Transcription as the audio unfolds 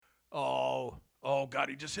Oh God,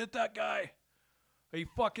 he just hit that guy. He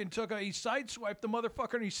fucking he sideswiped the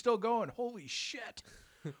motherfucker and he's still going. Holy shit.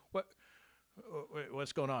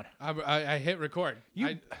 What's going on? I hit record.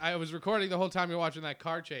 I was recording the whole time you're watching that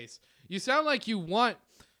car chase. You sound like you want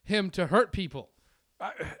him to hurt people.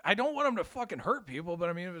 I don't want him to fucking hurt people, but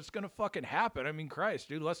I mean, if it's going to fucking happen, I mean, Christ,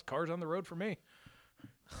 dude, less cars on the road for me.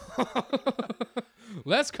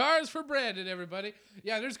 Less cars for Brandon, everybody.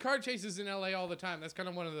 Yeah, there's car chases in LA all the time. That's kind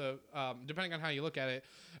of one of the, depending on how you look at it,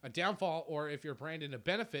 a downfall, or if you're Brandon, a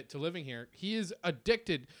benefit to living here. He is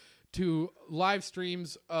addicted to live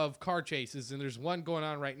streams of car chases, and there's one going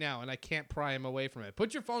on right now, and I can't pry him away from it.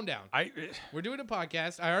 Put your phone down. We're doing a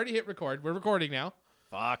podcast. I already hit record. We're recording now.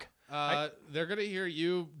 Fuck. They're going to hear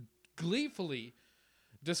you gleefully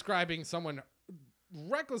describing someone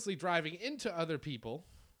recklessly driving into other people.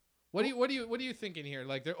 What are you thinking here?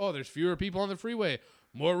 Like, there's fewer people on the freeway.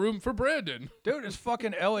 More room for Brandon. Dude, it's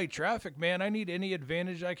fucking LA traffic, man. I need any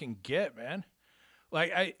advantage I can get, man.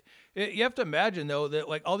 Like, you have to imagine, though, that,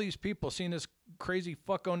 like, all these people seeing this crazy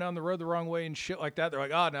fuck going down the road the wrong way and shit like that, they're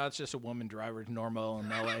like, oh, no, it's just a woman driver. It's normal in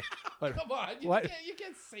LA. But, come on. You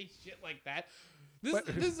can't say shit like that. This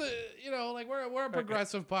is like, we're a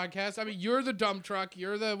progressive podcast. I mean, you're the dump truck.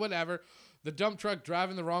 You're the whatever. The dump truck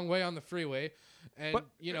driving the wrong way on the freeway. And,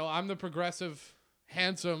 I'm the progressive,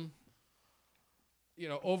 handsome,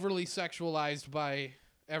 overly sexualized by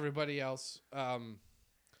everybody else,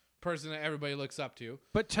 person that everybody looks up to.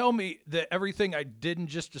 But tell me that everything I didn't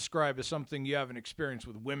just describe is something you haven't experienced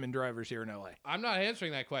with women drivers here in LA. I'm not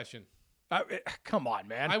answering that question. Come on,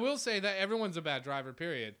 man. I will say that everyone's a bad driver,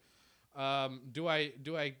 period. Do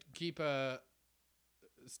I keep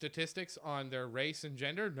statistics on their race and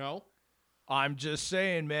gender? No. I'm just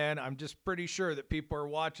saying, man. I'm just pretty sure that people are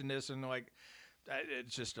watching this and like,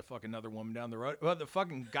 it's just a fucking another woman down the road. Well, the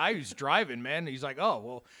fucking guy who's driving, man, he's like, oh,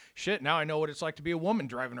 well, shit, now I know what it's like to be a woman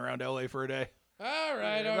driving around LA for a day. All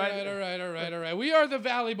right. We are the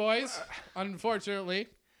Valley Boys, unfortunately.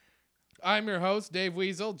 I'm your host, Dave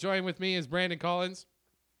Weasel. Join with me is Brandon Collins.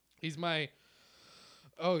 He's my...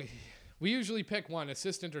 we usually pick one,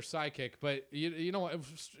 assistant or sidekick, but you know what?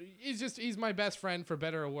 He's my best friend for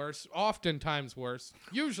better or worse. Oftentimes worse.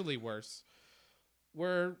 Usually worse.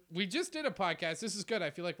 We just did a podcast. This is good.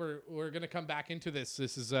 I feel like we're going to come back into this.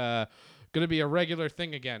 This is going to be a regular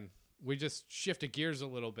thing again. We just shifted gears a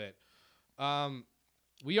little bit.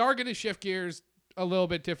 We are going to shift gears a little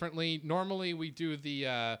bit differently. Normally we do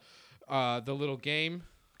the little game.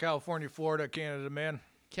 California, Florida, Canada, man.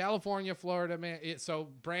 California, Florida, man. So,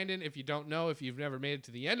 Brandon, if you don't know, if you've never made it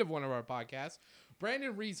to the end of one of our podcasts,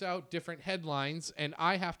 Brandon reads out different headlines, and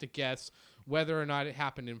I have to guess whether or not it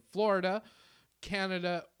happened in Florida,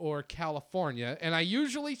 Canada, or California. And I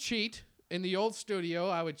usually cheat. In the old studio,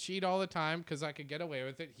 I would cheat all the time because I could get away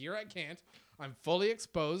with it. Here I can't. I'm fully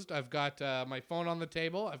exposed. I've got my phone on the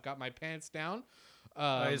table. I've got my pants down.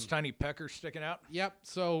 His tiny pecker sticking out. Yep.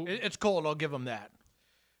 So it's cold. I'll give him that.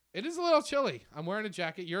 It is a little chilly. I'm wearing a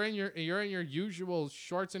jacket. You're in your usual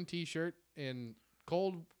shorts and t-shirt in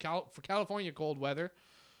for California cold weather.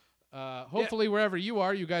 Hopefully wherever you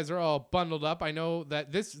are, you guys are all bundled up. I know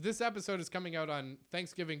that this episode is coming out on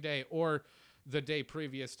Thanksgiving Day or the day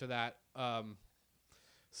previous to that.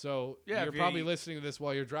 So you're probably listening to this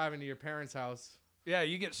while you're driving to your parents' house. Yeah,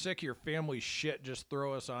 you get sick of your family shit, just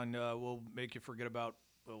throw us on. We'll make you forget about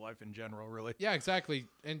life in general, really. Yeah, exactly.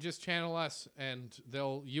 And just channel us, and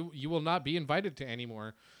you will not be invited to any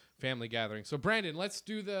more family gatherings. So Brandon, let's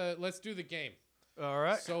do the game. All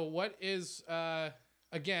right. So what is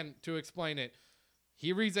again, to explain it,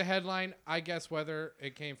 he reads a headline, I guess whether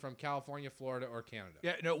it came from California, Florida, or Canada.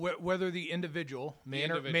 Yeah, no, whether the individual,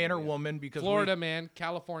 man or woman, because Florida man,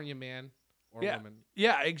 California man, or woman.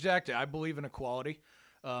 Yeah, exactly. I believe in equality.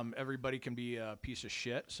 Everybody can be a piece of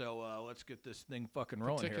shit, so let's get this thing fucking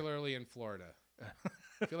rolling. Particularly in Florida.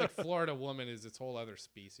 I feel like Florida woman is its whole other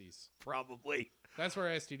species. Probably. That's where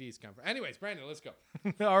STDs come from. Anyways, Brandon, let's go.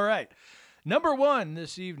 All right. Number 1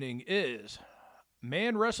 this evening is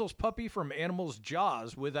man wrestles puppy from animal's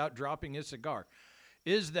jaws without dropping his cigar.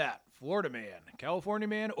 Is that Florida man, California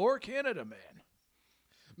man, or Canada man?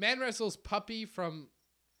 Man wrestles puppy from,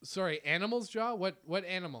 animal's jaw? What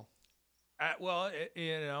animal?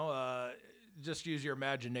 Just use your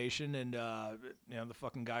imagination, and the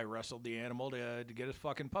fucking guy wrestled the animal to get his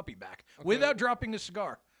fucking puppy back without dropping his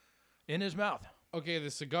cigar in his mouth. Okay,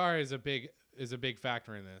 the cigar is a big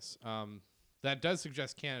factor in this. That does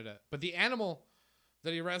suggest Canada, but the animal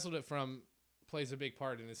that he wrestled it from plays a big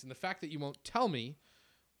part in this, and the fact that you won't tell me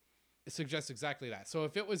suggests exactly that. So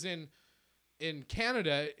if it was in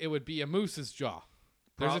Canada, it would be a moose's jaw.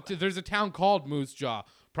 There's a town called Moose Jaw,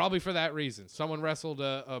 probably for that reason. Someone wrestled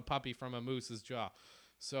a puppy from a moose's jaw.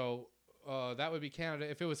 So that would be Canada.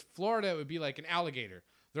 If it was Florida, it would be like an alligator.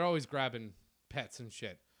 They're always grabbing pets and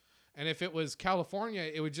shit. And if it was California,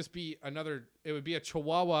 it would just be a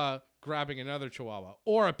Chihuahua grabbing another Chihuahua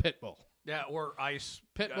or a pit bull. Yeah, or ice.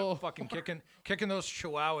 Pit bull. Fucking kicking those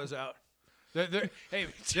Chihuahuas out.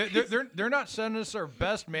 They're not sending us our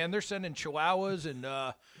best, man. They're sending Chihuahuas and.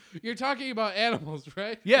 You're talking about animals,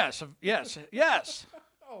 right? Yes.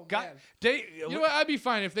 Oh, God, man. You know what? I'd be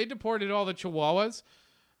fine if they deported all the Chihuahuas.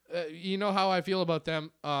 You know how I feel about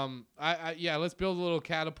them. Let's build a little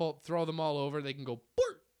catapult, throw them all over. They can go.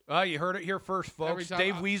 You heard it here first, folks.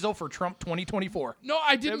 Dave Weasel for Trump 2024. No,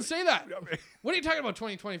 I didn't say that. What are you talking about,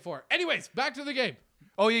 2024? Anyways, back to the game.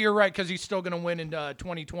 Oh, yeah, you're right, because he's still going to win in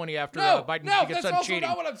 2020 after Biden gets done cheating. No, that's also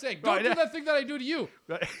not what I'm saying. Don't do that thing that I do to you.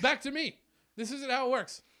 Back to me. This isn't how it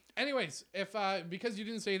works. Anyways, if because you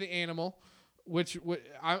didn't say the animal, which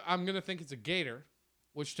I'm going to think it's a gator,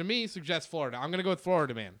 which to me suggests Florida. I'm going to go with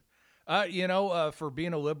Florida, man. For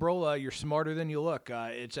being a liberal, you're smarter than you look.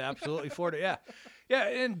 It's absolutely Florida. Yeah. Yeah,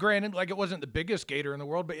 and granted, like, it wasn't the biggest gator in the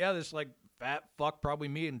world, but yeah, this, like, fat fuck, probably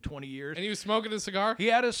me in 20 years. And he was smoking a cigar? He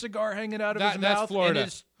had a cigar hanging out of his that's mouth. Florida.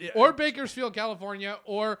 Or Bakersfield, California,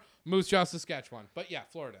 or Moose Jaw, Saskatchewan. But yeah,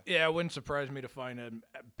 Florida. Yeah, it wouldn't surprise me to find a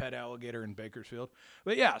pet alligator in Bakersfield.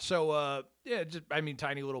 But yeah, so,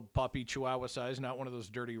 tiny little puppy, Chihuahua size, not one of those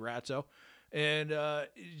dirty ratso. And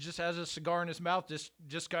he just has a cigar in his mouth,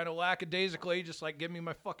 just kind of lackadaisically, just like, give me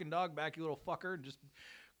my fucking dog back, you little fucker, and just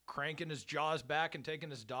cranking his jaws back and taking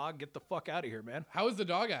his dog. Get the fuck out of here, man. How is the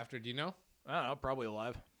dog after? Do you know? I don't know. Probably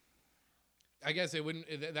alive. I guess it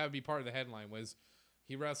wouldn't. That would be part of the headline. Was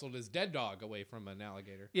he wrestled his dead dog away from an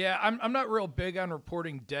alligator? Yeah, I'm not real big on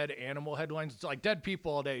reporting dead animal headlines. It's like dead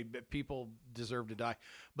people all day. People deserve to die,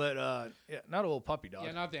 but not a little puppy dog.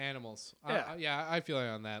 Yeah, not the animals. Yeah, I feel you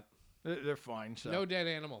on that. They're fine. So. No dead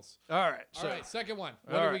animals. All right. All right. Second one.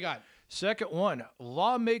 What do we got? Second one.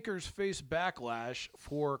 Lawmakers face backlash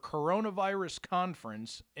for coronavirus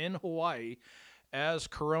conference in Hawaii as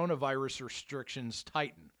coronavirus restrictions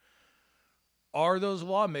tighten. Are those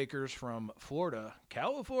lawmakers from Florida,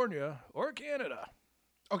 California, or Canada?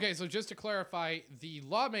 Okay, so just to clarify, the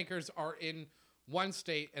lawmakers are in one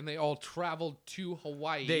state and they all traveled to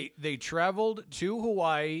Hawaii. They traveled to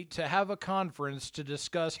Hawaii to have a conference to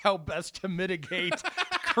discuss how best to mitigate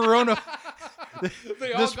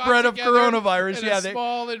the spread of coronavirus. In a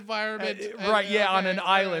small environment. On an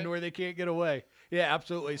island where they can't get away. Yeah,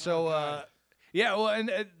 absolutely. So,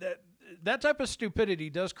 that type of stupidity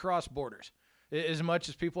does cross borders. As much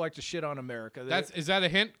as people like to shit on America. Is that a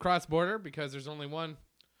hint, cross border? Because there's only one.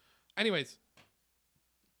 Anyways,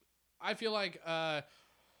 I feel like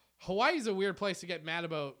Hawaii's a weird place to get mad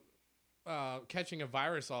about catching a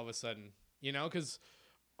virus all of a sudden, because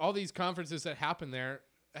all these conferences that happen there,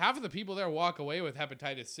 half of the people there walk away with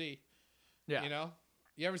hepatitis C. Yeah.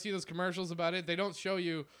 You ever see those commercials about it? They don't show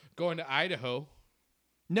you going to Idaho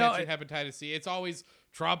catching hepatitis C. It's always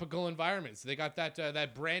tropical environments. They got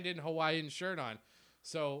that Brandon Hawaiian shirt on.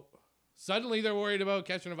 So suddenly they're worried about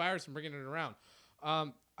catching a virus and bringing it around.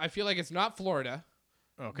 I feel like it's not Florida.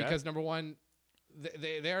 Okay. Because number one,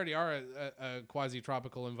 they already are a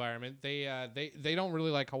quasi-tropical environment. They don't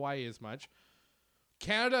really like Hawaii as much.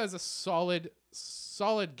 Canada is a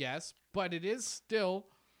solid guess, but it is still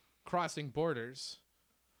crossing borders.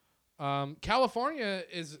 California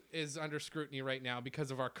is under scrutiny right now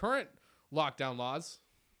because of our current lockdown laws.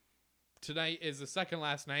 Tonight is the second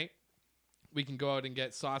last night. We can go out and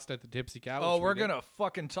get sauced at the Tipsy Cow. Oh, we're going to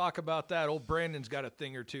fucking talk about that. Old Brandon's got a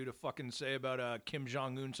thing or two to fucking say about Kim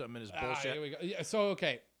Jong-un, something in his bullshit. Here we go. Yeah, so,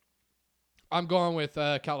 okay. I'm going with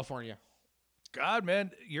California. God,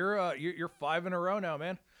 man, you're 5 in a row now,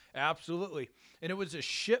 man. Absolutely. And it was a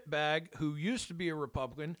shitbag who used to be a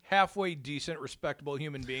Republican, halfway decent, respectable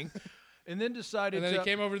human being, and then decided he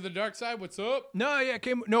came over to the dark side. What's up?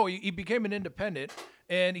 He became an independent,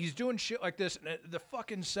 and he's doing shit like this. And the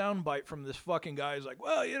fucking soundbite from this fucking guy is like,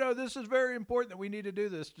 well, this is very important that we need to do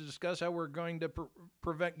this to discuss how we're going to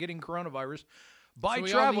prevent getting coronavirus by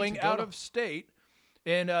traveling out of state.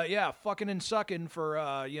 And, fucking and sucking for,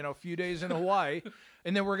 a few days in Hawaii.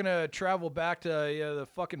 And then we're going to travel back to the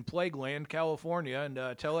fucking plague land, California,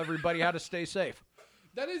 and tell everybody how to stay safe.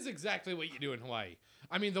 That is exactly what you do in Hawaii.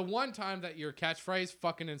 I mean, the one time that your catchphrase,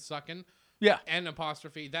 fucking and sucking, and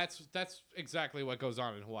apostrophe, that's exactly what goes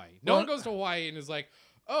on in Hawaii. No one goes to Hawaii and is like,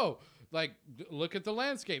 oh, like, look at the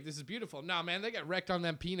landscape. This is beautiful. Nah, man, they get wrecked on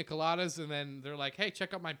them pina coladas, and then they're like, hey,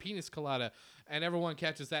 check out my penis colada. And everyone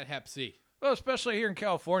catches that hep C. Well, especially here in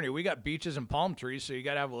California, we got beaches and palm trees, so you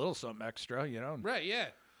got to have a little something extra, Right, yeah.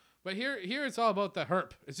 But here it's all about the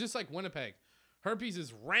herp. It's just like Winnipeg. Herpes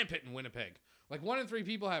is rampant in Winnipeg. Like 1 in 3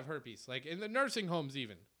 people have herpes, like in the nursing homes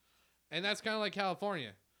even. And that's kind of like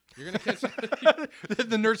California. You're going to catch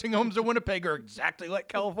The nursing homes in Winnipeg are exactly like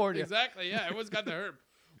California. Exactly, yeah. Everyone's got the herp.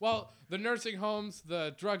 Well, the nursing homes,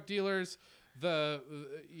 the drug dealers, the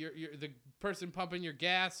person pumping your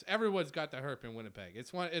gas, everyone's got the herp in Winnipeg.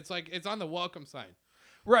 It's like it's on the welcome sign.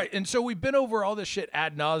 Right. And so we've been over all this shit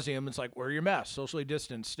ad nauseum. It's like, wear your mask, socially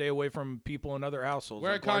distance, stay away from people in other households.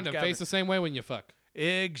 Wear like a condom, face the same way when you fuck.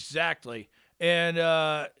 Exactly. And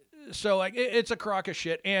so like it's a crock of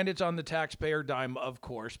shit, and it's on the taxpayer dime, of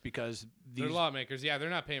course, because They're lawmakers. Yeah, they're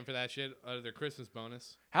not paying for that shit out of their Christmas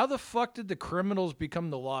bonus. How the fuck did the criminals become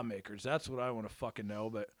the lawmakers? That's what I want to fucking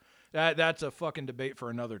know, but that's a fucking debate for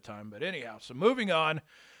another time. But anyhow, so moving on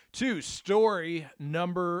to story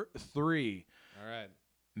number 3. All right.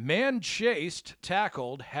 Man chased,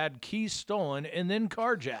 tackled, had keys stolen, and then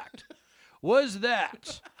carjacked. Was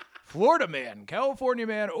that Florida man, California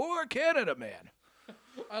man, or Canada man?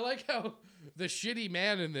 I like how the shitty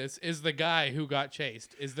man in this is the guy who got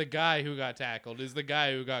chased, is the guy who got tackled, is the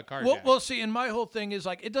guy who got carjacked. Well, see, and my whole thing is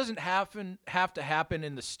like it doesn't have to happen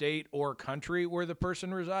in the state or country where the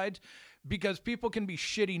person resides, because people can be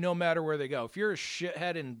shitty no matter where they go. If you're a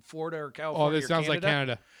shithead in Florida or California, this sounds like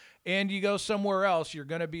Canada. And you go somewhere else, you're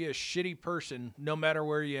going to be a shitty person no matter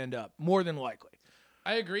where you end up, more than likely.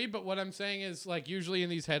 I agree, but what I'm saying is, like, usually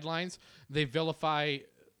in these headlines, they vilify,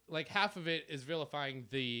 like, half of it is vilifying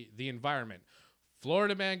the environment.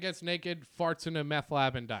 Florida man gets naked, farts in a meth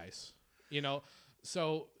lab, and dies. You know,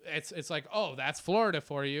 so it's like, oh, that's Florida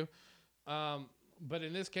for you. But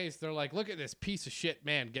in this case, they're like, look at this piece of shit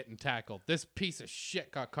man getting tackled. This piece of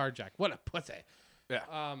shit got carjacked. What a pussy.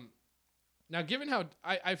 Yeah. Now, given how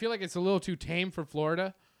I feel like it's a little too tame for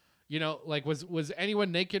Florida, you know, like was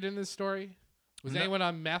anyone naked in this story? Was anyone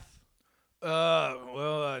on meth?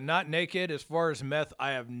 Not naked. As far as meth,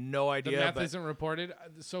 I have no idea. The meth isn't reported,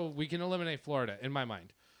 so we can eliminate Florida in my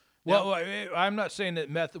mind. Well, I'm not saying that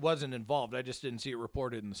meth wasn't involved. I just didn't see it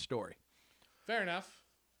reported in the story. Fair enough.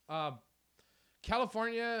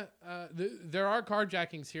 California, there are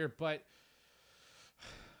carjackings here, but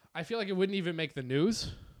I feel like it wouldn't even make the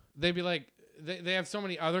news. They'd be like, they have so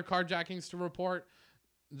many other carjackings to report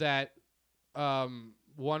that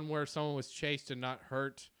one where someone was chased and not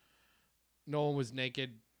hurt, no one was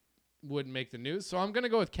naked, wouldn't make the news. So I'm going to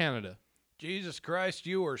go with Canada. Jesus Christ,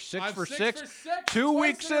 you are 6 I'm for 6 for 6. 2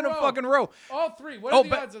 weeks in a fucking row. All 3. What are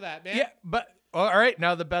the odds of that, man? Yeah, but all right,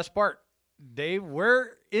 now the best part. Dave,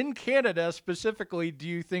 where in Canada specifically do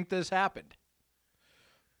you think this happened?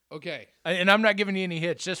 Okay. And I'm not giving you any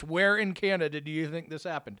hits. Just where in Canada do you think this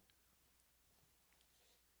happened?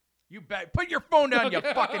 You bet. Put your phone down, you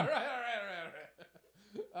fucking all right.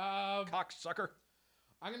 cocksucker.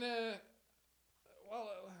 I'm going to... Well,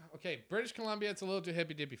 okay. British Columbia, it's a little too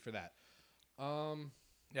hippy-dippy for that.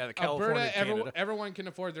 Yeah, the California, Alberta, everyone can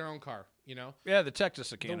afford their own car, you know? Yeah, the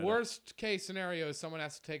Texas of Canada. The worst case scenario is someone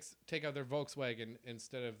has to take out their Volkswagen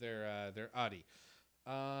instead of their Audi.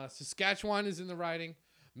 Saskatchewan is in the riding.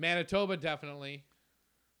 Manitoba, definitely.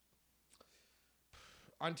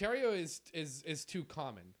 Ontario is too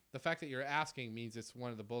common. The fact that you're asking means it's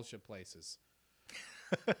one of the bullshit places.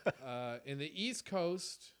 In the East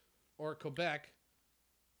Coast or Quebec,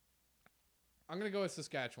 I'm going to go with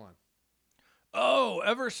Saskatchewan. Oh,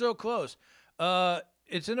 ever so close.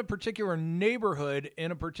 It's in a particular neighborhood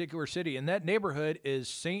in a particular city, and that neighborhood is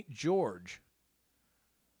St. George.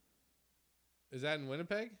 Is that in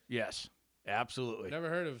Winnipeg? Yes, absolutely. Never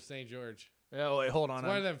heard of St. George. Yeah, wait, hold on. It's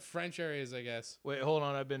one of them French areas, I guess. Wait, hold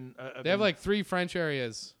on. They have like 3 French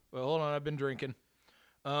areas. Well, hold on. I've been drinking.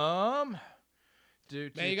 Man,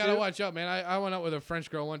 you gotta watch out, man. I went out with a French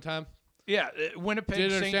girl one time. Yeah, Winnipeg,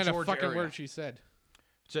 Didn't St. understand George a fucking area. word she said.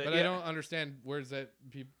 So, But yeah, I don't understand words that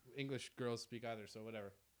English girls speak either, so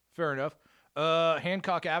whatever. Fair enough.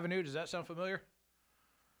 Hancock Avenue. Does that sound familiar?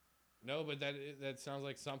 No, but that sounds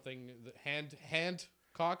like something.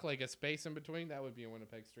 Handcock, like a space in between. That would be a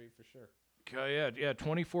Winnipeg street for sure. Yeah.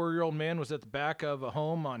 24-year-old man was at the back of a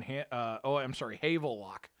home on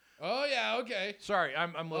Havelock. Oh yeah, okay. Sorry,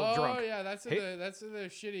 I'm a little drunk. Oh yeah, that's in the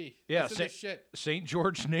shitty. Yeah, that's in the shit. St.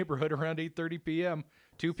 George neighborhood around 8:30 p.m.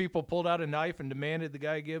 2 people pulled out a knife and demanded the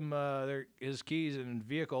guy give him his keys and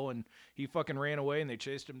vehicle, and he fucking ran away, and they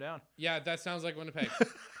chased him down. Yeah, that sounds like Winnipeg.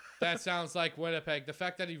 That sounds like Winnipeg. The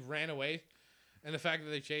fact that he ran away, and the fact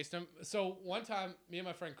that they chased him. So one time, me and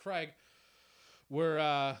my friend Craig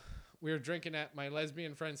were drinking at my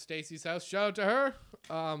lesbian friend Stacy's house. Shout out to her.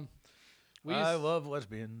 I love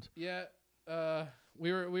lesbians. Yeah,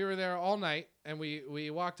 we were there all night, and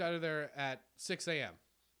we walked out of there at 6 a.m.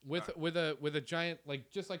 with a giant, like,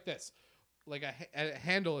 just like this, like a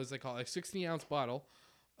handle, as they call it, a 16-ounce bottle,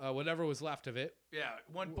 whatever was left of it. Yeah,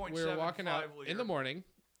 1.75 We were walking out liter. in the morning,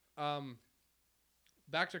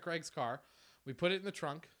 back to Craig's car. We put it in the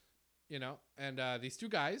trunk, and these two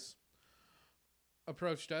guys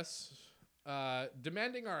approached us,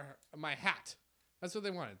 demanding my hat. That's what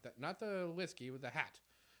they wanted. Not the whiskey, with the hat.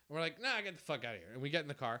 And we're like, nah, get the fuck out of here. And we get in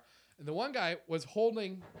the car. And the one guy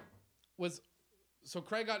so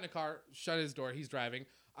Craig got in the car, shut his door. He's driving.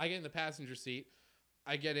 I get in the passenger seat.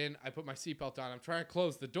 I get in. I put my seatbelt on. I'm trying to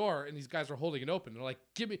close the door, and these guys are holding it open. They're like,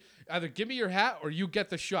 either give me your hat or you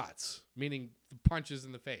get the shots, meaning the punches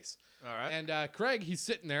in the face. All right. And Craig, he's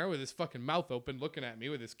sitting there with his fucking mouth open, looking at me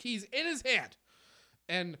with his keys in his hand.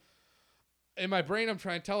 And in my brain, I'm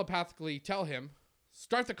trying to telepathically tell him,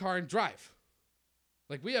 start the car and drive.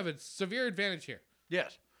 Like, we have a severe advantage here.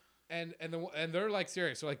 Yes. And they're like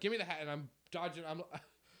serious. So like, give me the hat, and I'm dodging.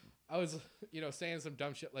 I was, saying some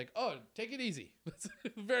dumb shit like, "Oh, take it easy." That's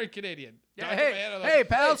very Canadian. Yeah, hey,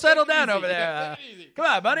 pal, settle down over there. Come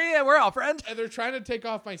on, buddy. We're all friends. And they're trying to take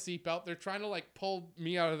off my seatbelt. They're trying to like pull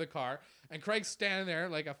me out of the car. And Craig's standing there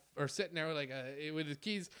or sitting there with his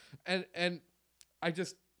keys. And I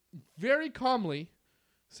just very calmly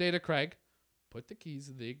say to Craig, "Put the keys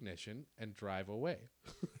in the ignition and drive away."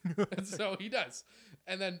 And so he does.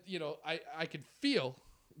 And then, I could feel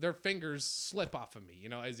their fingers slip off of me,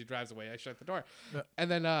 as he drives away. I shut the door. Yeah. And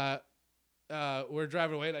then we're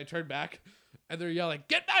driving away, and I turn back, and they're yelling,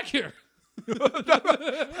 "Get back here!"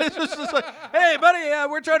 It's just like, "Hey,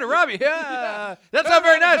 buddy, we're trying to rob you. Yeah, that's not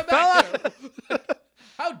very nice, fella."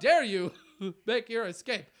 How dare you make your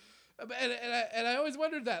escape? And I always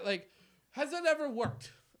wondered that, like, has that ever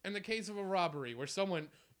worked in the case of a robbery where someone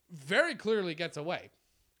very clearly gets away,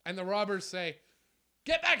 and the robbers say,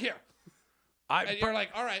 "Get back here!" And you're like,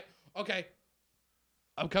 "All right, okay,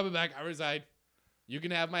 I'm coming back. I reside. You can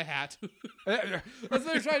have my hat." That's what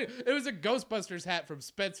they're trying to. It was a Ghostbusters hat from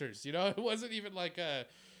Spencer's. It wasn't even like a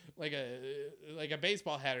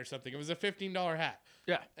baseball hat or something. It was a $15 hat.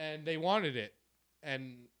 Yeah, and they wanted it,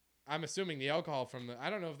 and I'm assuming the alcohol from I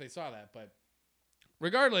don't know if they saw that, but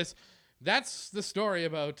regardless, that's the story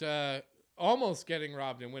about almost getting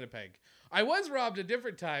robbed in Winnipeg. I was robbed a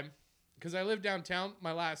different time because I lived downtown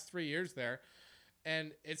my last 3 years there.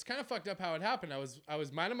 And it's kind of fucked up how it happened. I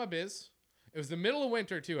was minding my biz. It was the middle of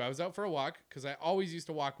winter, too. I was out for a walk because I always used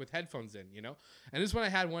to walk with headphones in, And this is when I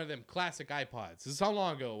had one of them classic iPods. This is how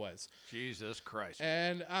long ago it was. Jesus Christ.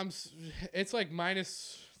 And it's like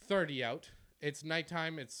minus 30 out. It's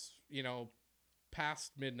nighttime. It's,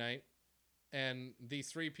 past midnight. And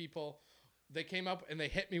these three people, they came up and they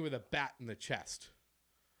hit me with a bat in the chest.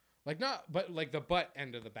 Like, but like the butt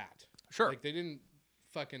end of the bat. Sure. Like, they didn't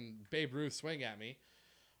fucking Babe Ruth swing at me,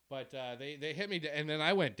 but they hit me, and then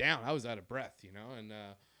I went down. I was out of breath,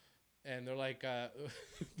 and they're like,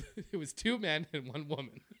 it was two men and one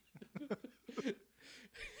woman.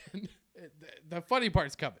 And the funny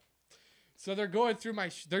part's coming. So they're going through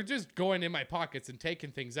they're just going in my pockets and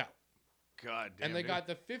taking things out. God damn. And they got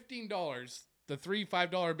the $15, the 3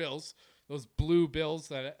 $5 bills, those blue bills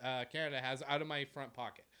that Canada has, out of my front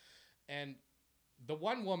pocket. And the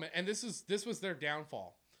one woman, and this was their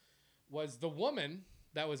downfall, was the woman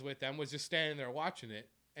that was with them was just standing there watching it,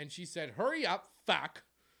 and she said, "Hurry up, fuck.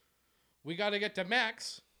 We got to get to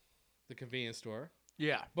Mac's, the convenience store,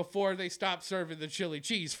 before they stop serving the chili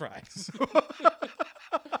cheese fries."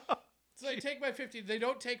 So they take my $50. They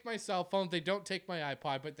don't take my cell phone. They don't take my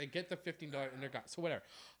iPod, but they get the $15 and they're gone. So whatever.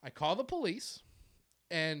 I call the police,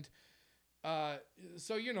 and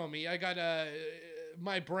so you know me. I got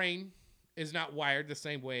my brain is not wired the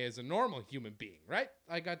same way as a normal human being, right?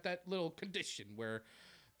 I got that little condition where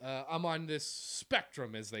I'm on this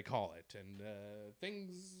spectrum, as they call it, and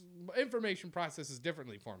information processes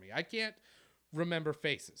differently for me. I can't remember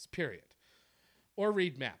faces, period, or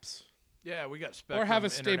read maps. Yeah, we got spectrum. Or have a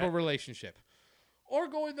stable relationship, or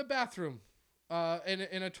go in the bathroom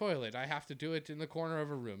in a toilet. I have to do it in the corner of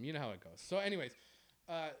a room. You know how it goes. So, anyways,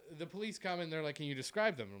 the police come and they're like, "Can you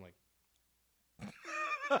describe them?" I'm like,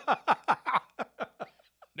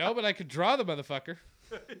 "No, but I could draw the motherfucker."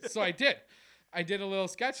 So I did. I did a little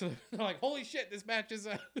sketch of them. They're like, "Holy shit, this matches."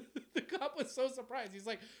 The cop was so surprised. He's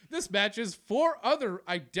like, "This matches 4 other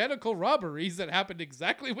identical robberies that happened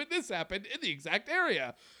exactly when this happened in the exact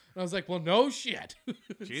area." And I was like, "Well, no shit."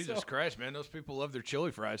 Jesus Christ, man. Those people love their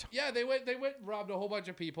chili fries. Yeah, they went and robbed a whole bunch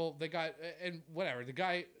of people. They got, and whatever. The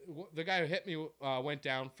guy who hit me went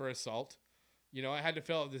down for assault. I had to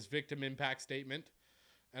fill out this victim impact statement.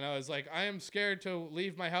 And I was like, "I am scared to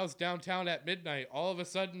leave my house downtown at midnight all of a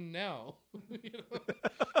sudden now."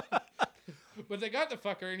 But they got the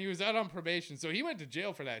fucker, and he was out on probation, so he went to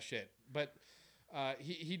jail for that shit. But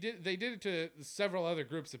they did it to several other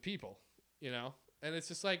groups of people, you know? And it's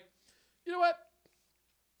just like, you know what?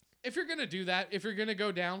 If you're going to do that, if you're going to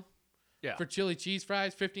go down for chili cheese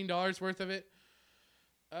fries, $15 worth of it,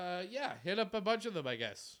 hit up a bunch of them, I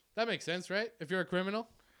guess. That makes sense, right? If you're a criminal.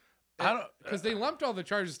 Because they lumped all the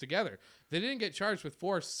charges together. They didn't get charged with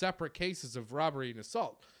 4 separate cases of robbery and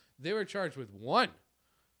assault. They were charged with 1,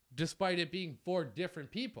 despite it being 4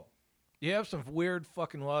 different people. You have some weird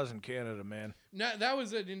fucking laws in Canada, man. No, that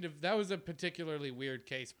was a particularly weird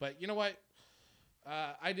case. But you know what?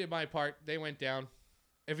 I did my part. They went down.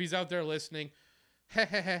 If he's out there listening,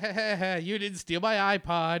 you didn't steal my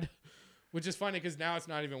iPod, which is funny because now it's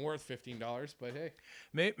not even worth $15. But hey,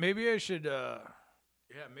 maybe I should.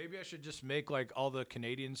 Maybe I should just make like all the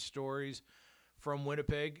Canadian stories from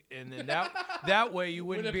Winnipeg, and then that way you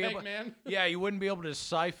wouldn't be able. Man. Yeah, you wouldn't be able to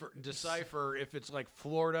decipher if it's like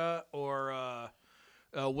Florida or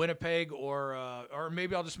Winnipeg or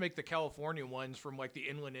maybe I'll just make the California ones from like the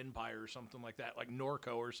Inland Empire or something like that, like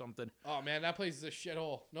Norco or something. Oh man, that place is a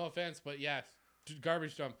shithole. No offense, but yeah,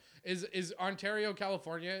 garbage dump. Is Ontario,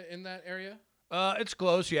 California in that area? It's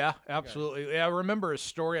close, yeah, absolutely. Okay. Yeah, I remember a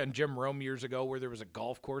story on Jim Rome years ago where there was a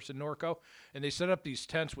golf course in Norco, and they set up these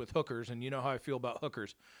tents with hookers, and you know how I feel about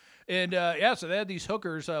hookers. And, so they had these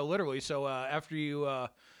hookers, literally, so after you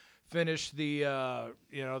finish the,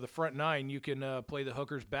 the front 9, you can play the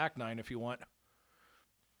hookers back 9 if you want.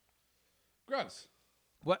 Gross.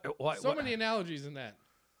 What? Many analogies in that.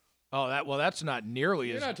 Oh, that's not nearly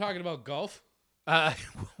You're as... You're not talking about golf?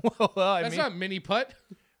 That's not mini putt.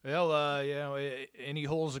 Well, any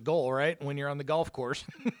hole's a goal, right? When you're on the golf course.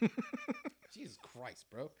 Jesus Christ,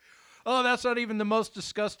 bro. Oh, that's not even the most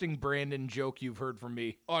disgusting Brandon joke you've heard from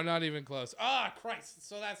me. Oh, not even close. Ah, Christ.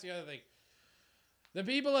 So that's the other thing. The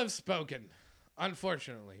people have spoken,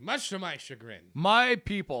 unfortunately, much to my chagrin. My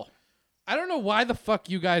people. I don't know why the fuck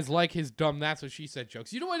you guys like his dumb That's What She Said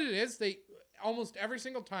jokes. You know what it is? They almost every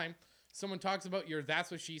single time someone talks about your That's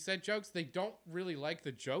What She Said jokes, they don't really like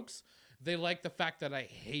the jokes. They like the fact that I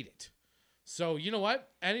hate it. So, you know what?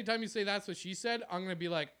 Anytime you say That's What She Said, I'm going to be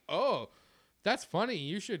like, oh, that's funny.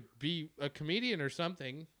 You should be a comedian or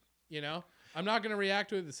something, you know? I'm not going to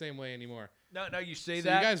react to it the same way anymore. No, you say so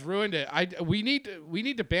that. You guys ruined it. We need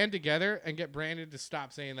to band together and get Brandon to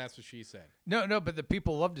stop saying That's What She Said. No, but the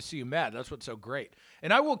people love to see you mad. That's what's so great.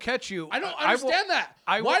 And I will catch you. I don't understand that.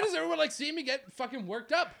 Why does everyone like seeing me get fucking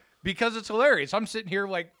worked up? Because it's hilarious. I'm sitting here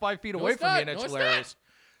like 5 feet away from you, and it's hilarious.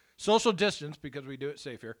 Social distance because we do it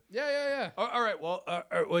safe here. Yeah. All right. Well,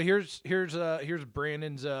 here's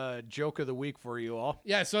Brandon's joke of the week for you all.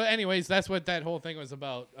 Yeah. So, anyways, that's what that whole thing was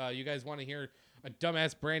about. You guys want to hear a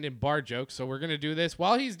dumbass Brandon bar joke, so we're gonna do this.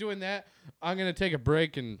 While he's doing that, I'm gonna take a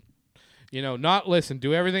break and, not listen.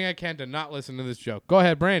 Do everything I can to not listen to this joke. Go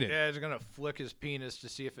ahead, Brandon. Yeah, he's gonna flick his penis to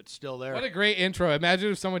see if it's still there. What a great intro!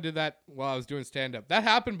 Imagine if someone did that while I was doing stand up. That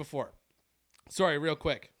happened before. Sorry, real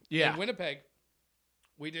quick. Yeah. In Winnipeg.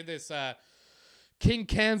 We did this King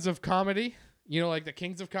Cans of Comedy, like the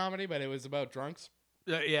Kings of Comedy, but it was about drunks.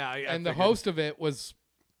 And the host of it was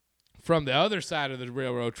from the other side of the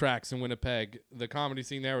railroad tracks in Winnipeg. The comedy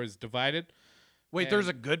scene there was divided. Wait, there's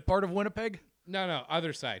a good part of Winnipeg? No,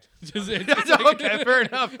 other side. Okay, fair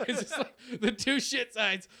enough. It's just like the two shit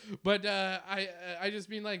sides. But I just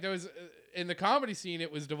mean like there was in the comedy scene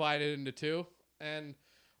it was divided into 2, and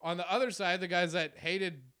on the other side the guys that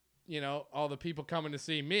hated all the people coming to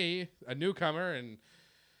see me, a newcomer, and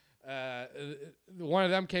one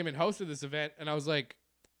of them came and hosted this event, and I was like,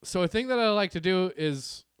 so a thing that I like to do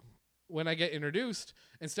is when I get introduced,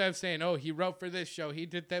 instead of saying, oh, he wrote for this show, he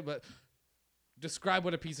did that, but describe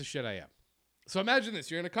what a piece of shit I am. So imagine this.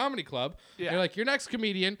 You're in a comedy club. Yeah. You're like, your next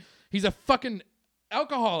comedian, he's a fucking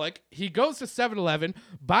alcoholic. He goes to 7-Eleven,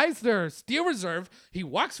 buys their Steel Reserve. He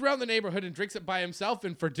walks around the neighborhood and drinks it by himself.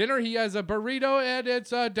 And for dinner, he has a burrito, and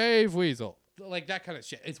it's a Dave Weasel. Like that kind of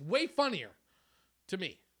shit. It's way funnier to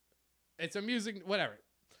me. It's amusing, whatever.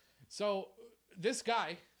 So this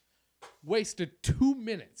guy wasted 2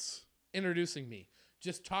 minutes introducing me,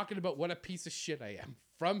 just talking about what a piece of shit I am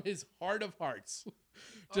from his heart of hearts.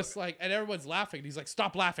 Just like, and everyone's laughing. He's like,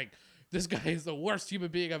 stop laughing. This guy is the worst human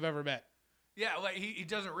being I've ever met. Yeah, like he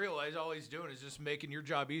doesn't realize all he's doing is just making your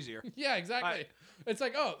job easier. Yeah, exactly. It's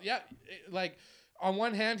like, oh, yeah. Like, on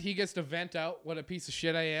one hand, he gets to vent out what a piece of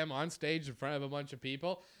shit I am on stage in front of a bunch of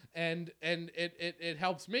people. And it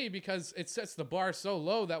helps me because it sets the bar so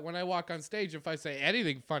low that when I walk on stage, if I say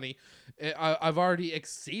anything funny, I've already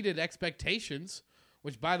exceeded expectations.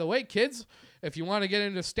 Which, by the way, kids, if you want to get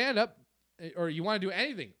into stand-up or you want to do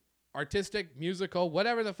anything, artistic, musical,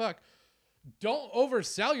 whatever the fuck, don't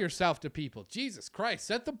oversell yourself to people. Jesus Christ,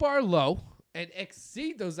 set the bar low and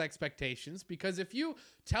exceed those expectations, because if you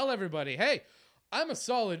tell everybody, hey, I'm a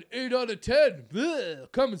solid 8 out of 10.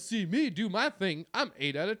 Bleh, come and see me do my thing. I'm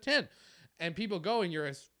 8 out of 10. And people go and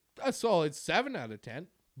you're a solid 7 out of 10.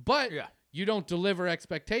 But you don't deliver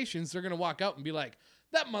expectations. They're going to walk out and be like,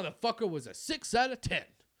 that motherfucker was a 6 out of 10.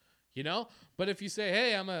 You know? But if you say,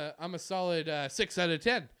 hey, I'm a solid 6 out of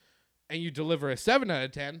 10, and you deliver a 7 out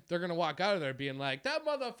of 10, they're going to walk out of there being like, that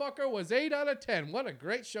motherfucker was 8 out of 10. What a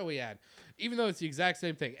great show he had. Even though it's the exact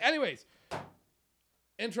same thing. Anyways,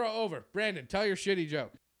 intro over. Brandon, tell your shitty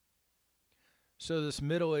joke. So this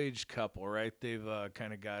middle-aged couple, right, they've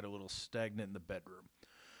kind of got a little stagnant in the bedroom.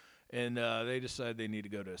 And they decide they need to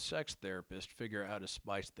go to a sex therapist, figure out how to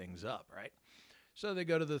spice things up, right? So they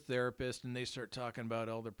go to the therapist, and they start talking about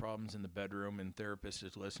all their problems in the bedroom, and therapist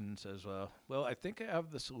is listening and says, well, I think I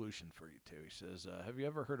have the solution for you two. He says, have you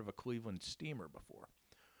ever heard of a Cleveland steamer before?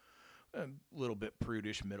 A little bit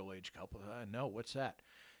prudish middle-aged couple. No, what's that?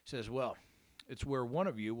 He says, well, it's where one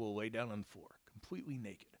of you will lay down on the floor, completely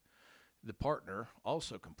naked. The partner,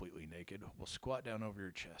 also completely naked, will squat down over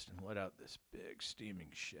your chest and let out this big steaming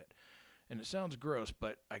shit. And it sounds gross,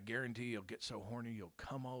 but I guarantee you'll get so horny you'll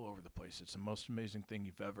come all over the place. It's the most amazing thing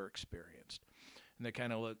you've ever experienced. And they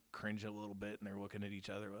kind of cringe a little bit, and they're looking at each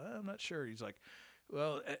other. Well, I'm not sure. He's like,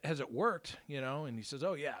 well, has it worked? You know? And he says,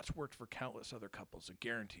 oh, yeah, it's worked for countless other couples. I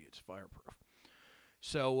guarantee it's fireproof.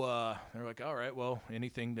 So they're like, all right, well,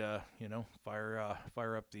 anything to, fire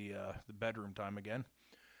up the bedroom time again.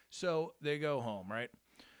 So they go home, right?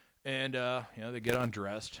 And, they get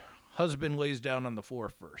undressed. Husband lays down on the floor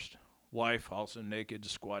first. Wife, also naked,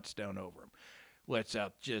 squats down over him. Lets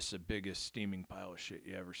out just the biggest steaming pile of shit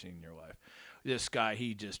you ever seen in your life. This guy,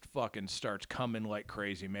 he just fucking starts coming like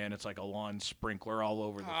crazy, man. It's like a lawn sprinkler all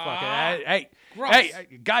over the fucking...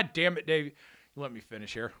 Hey, God damn it, Dave. Let me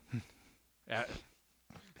finish here.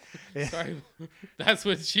 Sorry, that's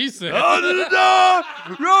what she said. No,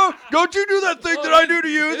 don't you do that thing that I do to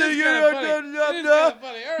you. It is kind of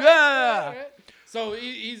funny. All right. So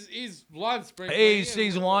he's lawn sprinkling.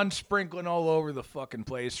 He's lawn sprinkling all over the fucking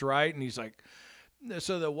place, right? And he's like,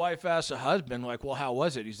 so the wife asks the husband, like, well, how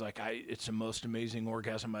was it? He's like, it's the most amazing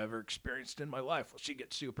orgasm I ever experienced in my life. Well, she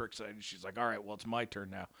gets super excited. She's like, all right, well, it's my turn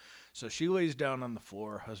now. So she lays down on the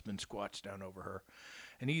floor. Husband squats down over her.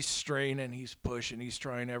 And he's straining, he's pushing, he's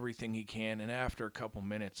trying everything he can. And after a couple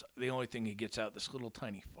minutes, the only thing he gets out, this little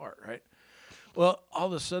tiny fart, right? Well, all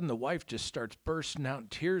of a sudden, the wife just starts bursting out in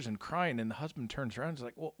tears and crying. And the husband turns around and is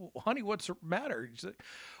like, well, honey, what's the matter? He's like,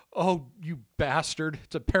 oh, you bastard.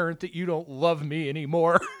 It's apparent that you don't love me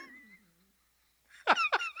anymore.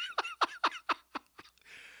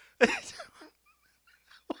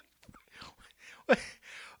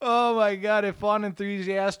 Oh, my God. If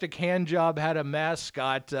Unenthusiastic Handjob had a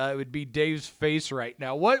mascot, it would be Dave's face right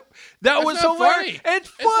now. What? That was hilarious. Funny. It's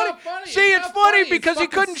funny. See, it's funny because he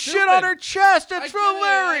couldn't shit on her chest. It's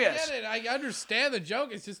hilarious. I get it. I understand the joke.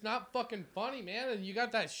 It's just not fucking funny, man. And you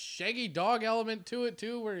got that shaggy dog element to it,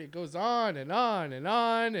 too, where it goes on and on and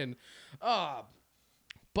on. And,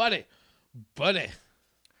 buddy.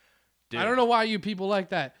 Dude. I don't know why you people like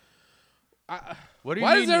that. What do you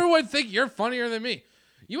why mean does everyone think you're funnier than me?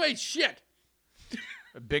 You ate shit.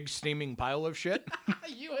 A big steaming pile of shit?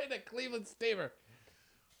 You ate a Cleveland steamer.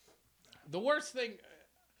 The worst thing,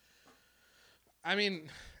 I mean,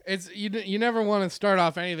 it's you never want to start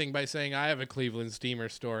off anything by saying I have a Cleveland steamer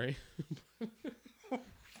story.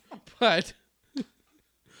 But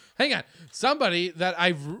hang on, somebody that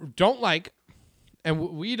I don't like, and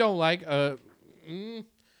we don't like,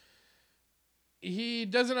 he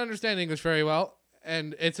doesn't understand English very well.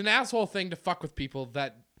 And it's an asshole thing to fuck with people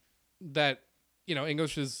that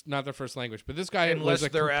English is not their first language. But this guy, unless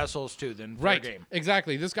they're assholes too, then right, game.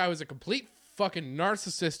 Exactly. This guy was a complete fucking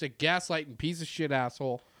narcissistic, gaslighting piece of shit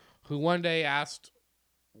asshole who one day asked,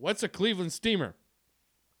 "What's a Cleveland steamer?"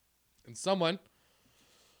 And someone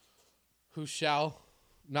who shall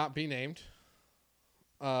not be named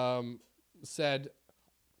said,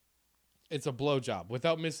 "It's a blowjob,"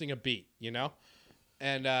 without missing a beat,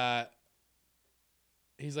 and.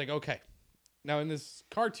 He's like, okay. Now, in this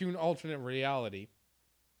cartoon alternate reality,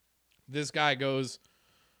 this guy goes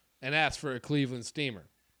and asks for a Cleveland steamer.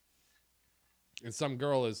 And some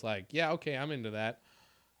girl is like, yeah, okay, I'm into that.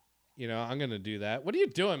 I'm going to do that. What are you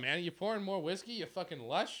doing, man? Are you pouring more whiskey, you fucking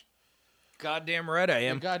lush? Goddamn right I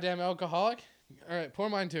am. You goddamn alcoholic? All right, pour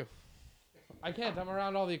mine too. I can't. I'm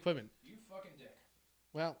around all the equipment. You fucking dick.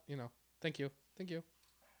 Well, thank you.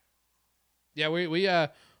 Yeah, we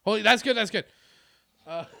holy, that's good.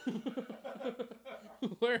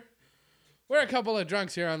 Where We're a couple of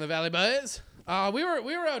drunks here on the Valley Boys. We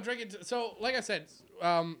were out drinking. So, like I said,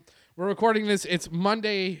 we're recording this. It's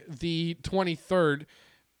Monday the 23rd.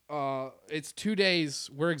 It's 2 days.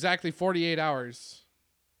 We're exactly 49 hours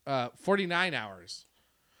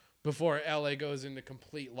before LA goes into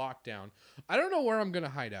complete lockdown. I don't know where I'm gonna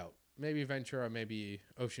hide out. Maybe Ventura, maybe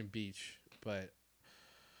Ocean Beach, but.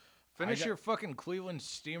 Finish your fucking Cleveland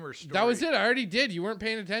steamer story. That was it. I already did. You weren't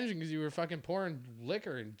paying attention because you were fucking pouring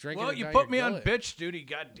liquor and drinking. Well, you put me on bitch duty.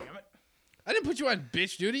 God damn it! I didn't put you on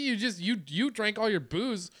bitch duty. You drank all your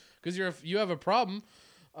booze because you have a problem.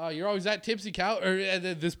 You're always at Tipsy Cow or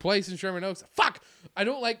at this place in Sherman Oaks. Fuck! I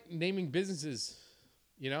don't like naming businesses,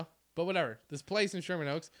 but whatever. This place in Sherman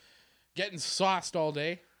Oaks, getting sauced all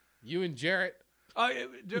day. You and Jarrett.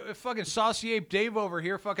 Fucking Saucy Ape Dave over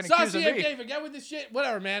here fucking Saucy accusing me. Ape Dave, again with this shit.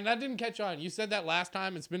 Whatever, man. That didn't catch on. You said that last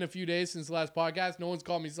time. It's been a few days since the last podcast. No one's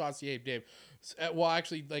called me Saucy Ape Dave. Well,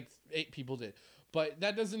 actually, like 8 people did. But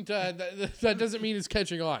that doesn't that doesn't mean it's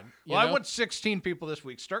catching on. I want 16 people this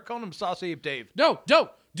week. Start calling him Saucy Ape Dave. No,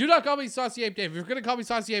 don't. Do not call me Saucy Ape Dave. If you're gonna call me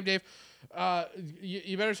Saucy Ape Dave,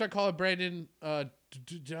 you better start calling Brandon.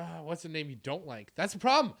 What's the name you don't like? That's the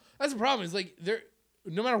problem. That's the problem. Is like there.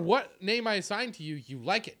 No matter what name I assign to you, you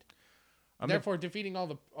like it. Therefore, defeating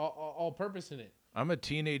all purpose in it. I'm a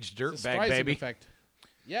teenage dirtbag, baby. Effect.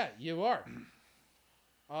 Yeah, you are.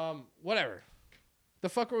 Whatever. The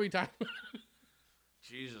fuck were we talking about?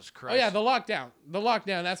 Jesus Christ. Oh, yeah, the lockdown. The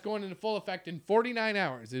lockdown. That's going into full effect in 49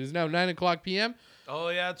 hours. It is now 9 o'clock p.m. Oh,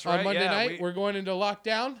 yeah, that's right. On Monday night, we're going into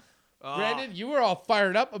lockdown. Brandon, you were all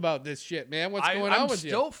fired up about this shit, man. What's going on with you?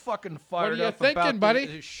 I'm still fucking fired up thinking, about buddy?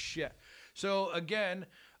 This shit. So, again,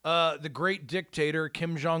 the great dictator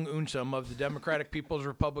Kim Jong-un of the Democratic People's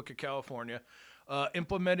Republic of California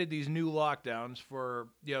implemented these new lockdowns for,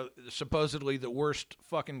 supposedly the worst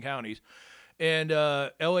fucking counties. And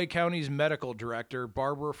L.A. County's medical director,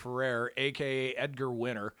 Barbara Ferrer, a.k.a. Edgar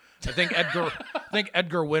Winter. I think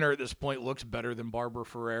Edgar Winter at this point looks better than Barbara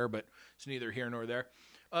Ferrer, but it's neither here nor there.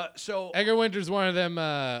 So Edgar Winter's one of them,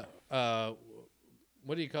 what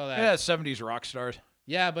do you call that? Yeah, 70s rock stars.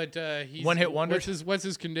 Yeah, but he's one-hit wonders. What's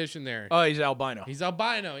his condition there? Oh, he's albino. He's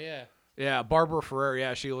albino, yeah. Yeah, Barbara Ferrer.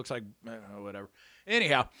 Yeah, she looks like whatever.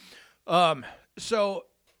 Anyhow, so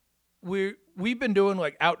we've been doing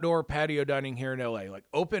like outdoor patio dining here in LA, like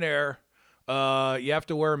open air. You have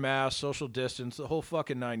to wear a mask, social distance, the whole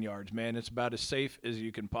fucking 9 yards, man. It's about as safe as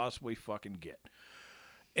you can possibly fucking get.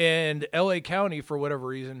 And LA County, for whatever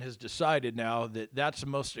reason, has decided now that that's the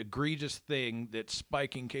most egregious thing that's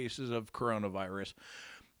spiking cases of coronavirus.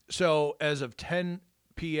 So as of 10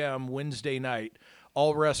 p.m. Wednesday night,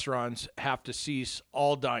 all restaurants have to cease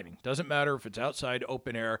all dining. Doesn't matter if it's outside,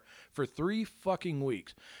 open air, for 3 fucking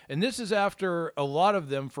weeks. And this is after a lot of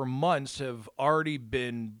them for months have already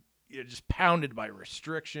been just pounded by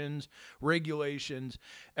restrictions, regulations,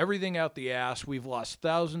 everything out the ass. We've lost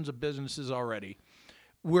thousands of businesses already.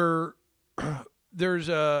 There's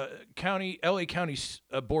a LA County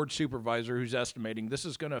board supervisor who's estimating this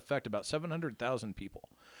is going to affect about 700,000 people,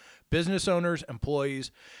 business owners,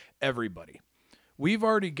 employees, everybody. We've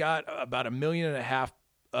already got about 1.5 million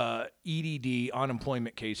EDD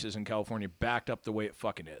unemployment cases in California backed up the way it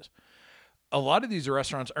fucking is. A lot of these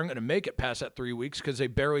restaurants aren't going to make it past that 3 weeks because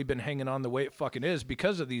they've barely been hanging on the way it fucking is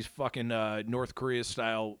because of these fucking North Korea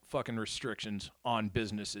style fucking restrictions on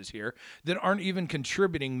businesses here that aren't even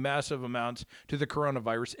contributing massive amounts to the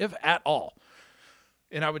coronavirus, if at all.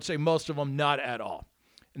 And I would say most of them not at all.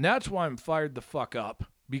 And that's why I'm fired the fuck up,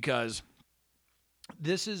 because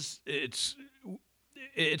it's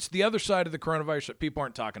the other side of the coronavirus that people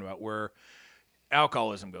aren't talking about, where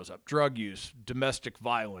alcoholism goes up, drug use, domestic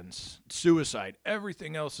violence, suicide,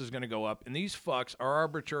 everything else is going to go up. And these fucks are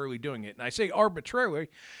arbitrarily doing it. And I say arbitrarily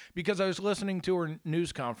because I was listening to her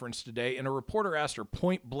news conference today, and a reporter asked her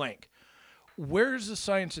point blank, where's the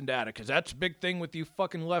science and data? Because that's a big thing with you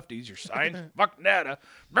fucking lefties. Your science, fuck data.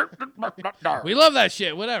 We love that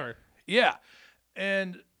shit, whatever. Yeah.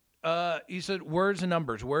 And he said, where's the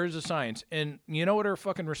numbers? Where's the science? And you know what her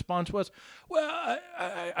fucking response was? Well,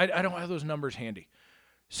 I don't have those numbers handy.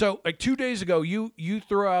 So, like 2 days ago, you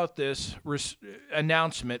threw out this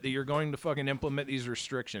announcement that you're going to fucking implement these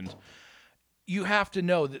restrictions. You have to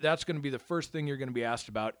know that that's going to be the first thing you're going to be asked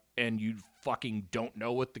about, and you fucking don't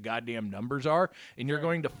know what the goddamn numbers are, and you're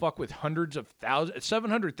going to fuck with hundreds of thousands,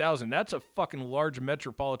 700,000. That's a fucking large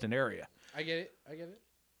metropolitan area. I get it.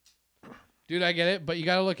 Dude, I get it, but you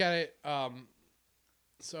got to look at it.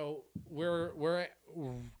 So we're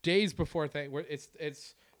days before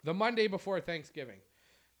it's the Monday before Thanksgiving,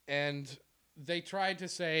 and they tried to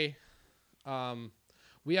say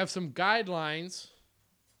we have some guidelines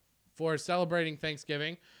for celebrating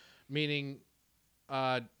Thanksgiving, meaning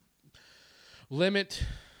limit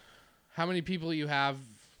how many people you have,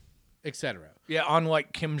 etc. Yeah,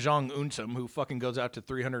 unlike Kim Jong-un, who fucking goes out to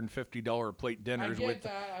 $350 a plate dinners I with.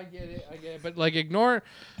 get it. But like, ignore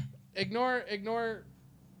the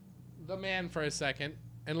man for a second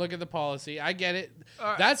and look at the policy. I get it.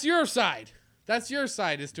 That's your side. That's your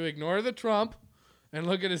side, is to ignore the Trump and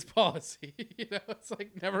look at his policy. It's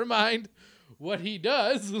like, never mind what he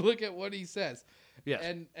does. Look at what he says. Yes.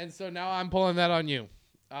 And so now I'm pulling that on you.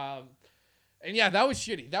 And yeah, that was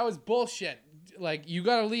shitty. That was bullshit. Like, you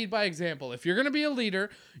got to lead by example. If you're going to be a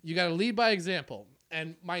leader, you got to lead by example.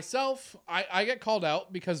 And myself, I get called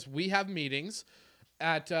out because we have meetings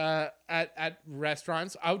at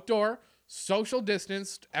restaurants, outdoor, social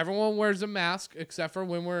distanced. Everyone wears a mask except for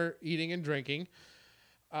when we're eating and drinking.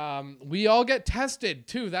 We all get tested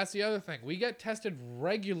too. That's the other thing. We get tested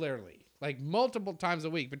regularly, like multiple times a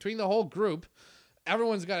week. Between the whole group,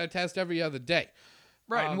 everyone's got a test every other day.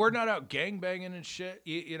 Right, and we're not out gangbanging and shit,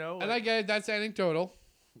 you know. And I get it, that's anecdotal,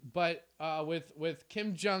 but with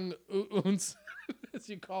Kim Jong-un, as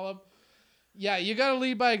you call him, yeah, you got to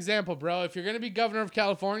lead by example, bro. If you're going to be governor of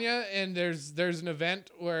California and there's an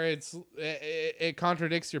event where it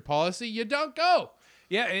contradicts your policy, you don't go.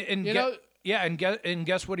 Yeah, and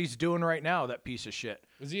guess what he's doing right now, that piece of shit.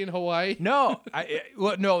 Is he in Hawaii? No,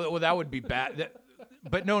 that would be bad.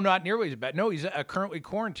 But no, not nearly as bad. No, he's currently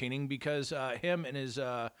quarantining because him and his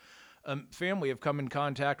family have come in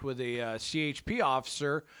contact with a CHP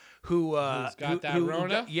officer who's got that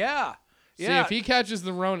Rona. Yeah. See, if he catches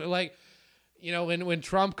the Rona, like, when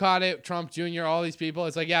Trump caught it, Trump Jr., all these people,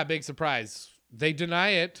 it's like, yeah, big surprise. They deny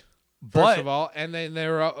it, first of all, and then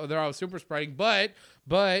they're all super spreading. But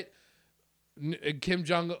Kim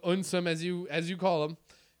Jong-un, as you call him,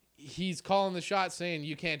 he's calling the shots, saying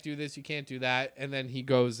you can't do this, you can't do that, and then he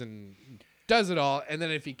goes and does it all. And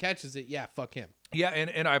then if he catches it, yeah, fuck him. Yeah,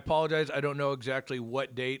 and I apologize. I don't know exactly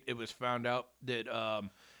what date it was found out that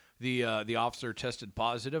the officer tested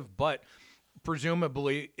positive, but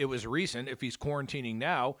presumably it was recent if he's quarantining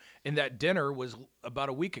now, and that dinner was about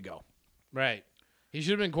a week ago. Right. He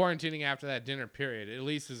should have been quarantining after that dinner period, at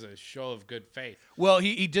least as a show of good faith. Well,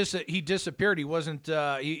 he disappeared. He wasn't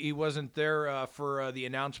he wasn't there for the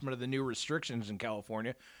announcement of the new restrictions in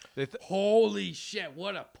California. Holy shit!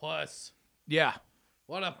 What a puss! Yeah,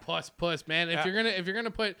 what a puss, man. If you're gonna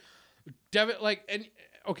put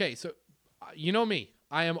okay, so you know me,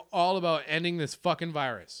 I am all about ending this fucking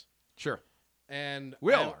virus. Sure, and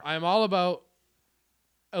we are. I'm all about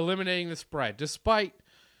eliminating the spread, despite.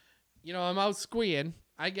 I'm out squeeing.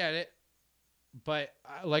 I get it. But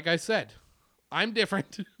like I said, I'm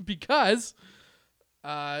different because,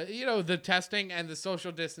 the testing and the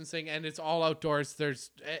social distancing, and it's all outdoors.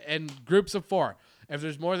 And groups of 4. If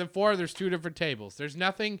there's more than 4, there's 2 different tables. There's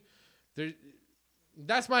nothing.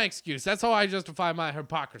 That's my excuse. That's how I justify my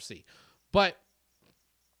hypocrisy. But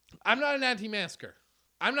I'm not an anti-masker.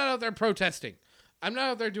 I'm not out there protesting. I'm not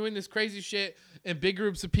out there doing this crazy shit in big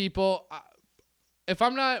groups of people. If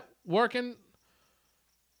I'm not working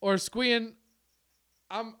or squeeing,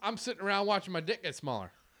 I'm sitting around watching my dick get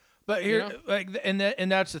smaller. But here,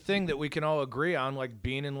 and that's the thing that we can all agree on, like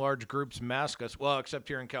being in large groups mask us. Well, except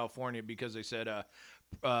here in California, because they said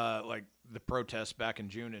like the protests back in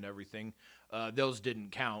June and everything, those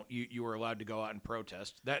didn't count. You were allowed to go out and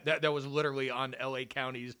protest. That was literally on LA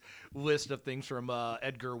County's list of things from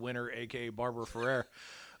Edgar Winter, aka Barbara Ferrer.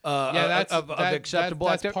 That's acceptable.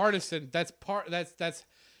 That's partisan. That's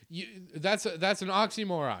an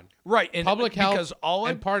oxymoron. Right. And public health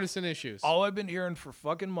and partisan issues. All I've been hearing for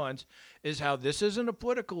fucking months is how this isn't a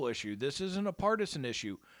political issue. This isn't a partisan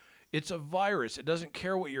issue. It's a virus. It doesn't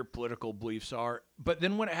care what your political beliefs are. But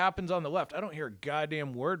then when it happens on the left, I don't hear a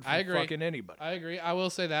goddamn word from fucking anybody. I agree. I will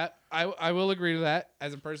say that. I will agree to that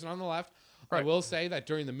as a person on the left. Right. I will say that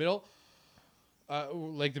during the middle,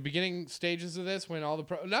 like the beginning stages of this, when all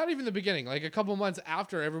not even the beginning, like a couple months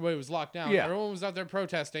after everybody was locked down, everyone was out there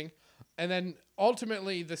protesting. And then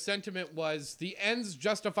ultimately the sentiment was the ends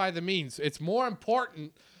justify the means. It's more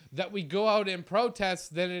important that we go out and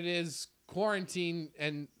protest than it is quarantine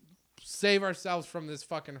and save ourselves from this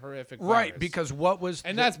fucking horrific virus. Right, because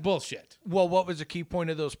that's bullshit. Well, what was the key point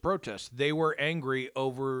of those protests? They were angry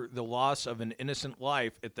over the loss of an innocent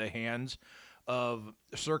life at the hands of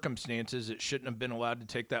circumstances that shouldn't have been allowed to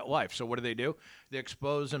take that life. So what do? They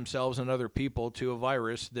expose themselves and other people to a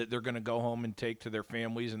virus that they're going to go home and take to their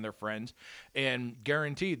families and their friends. And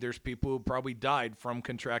guaranteed there's people who probably died from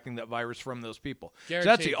contracting that virus from those people. Guaranteed.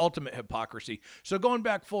 So that's the ultimate hypocrisy. So going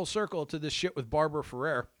back full circle to this shit with Barbara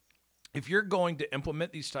Ferrer, if you're going to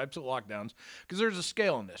implement these types of lockdowns, because there's a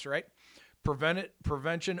scale in this, right?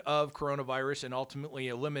 Prevention of coronavirus and ultimately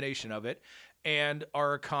elimination of it, and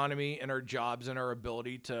our economy and our jobs and our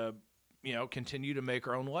ability to, continue to make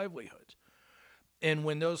our own livelihoods. And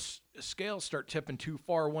when those scales start tipping too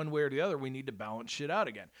far one way or the other, we need to balance shit out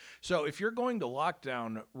again. So if you're going to lock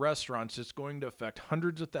down restaurants, it's going to affect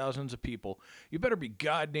hundreds of thousands of people. You better be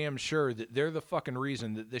goddamn sure that they're the fucking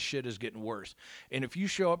reason that this shit is getting worse. And if you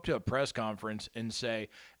show up to a press conference and say,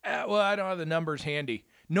 well, I don't have the numbers handy,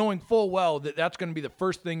 knowing full well that that's going to be the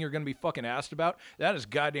first thing you're going to be fucking asked about, that is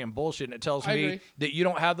goddamn bullshit. And it tells me agree. that you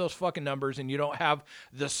don't have those fucking numbers and you don't have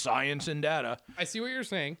the science and data. I see what you're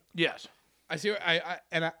saying. Yes. I see.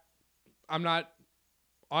 I'm not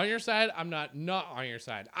on your side. I'm not on your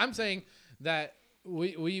side. I'm saying that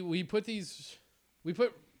we put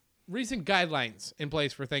recent guidelines in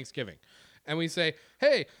place for Thanksgiving, and we say,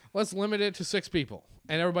 hey, let's limit it to 6 people.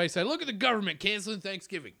 And everybody said, look at the government canceling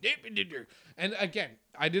Thanksgiving. And again,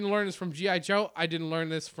 I didn't learn this from G.I. Joe. I didn't learn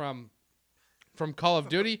this from Call of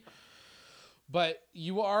Duty. But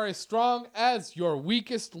you are as strong as your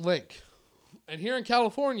weakest link. And here in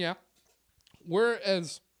California, we're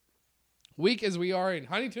as weak as we are in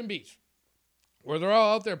Huntington Beach, where they're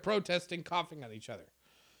all out there protesting, coughing at each other.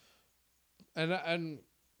 And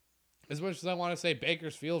as much as I want to say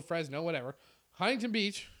Bakersfield, Fresno, whatever, Huntington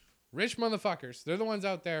Beach, rich motherfuckers, they're the ones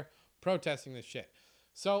out there protesting this shit.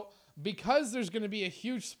 So because there's going to be a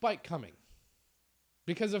huge spike coming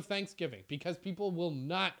because of Thanksgiving, because people will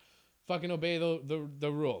not fucking obey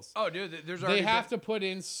the rules. Oh, dude, they have to put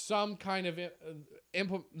in some kind of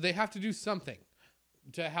they have to do something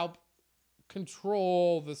to help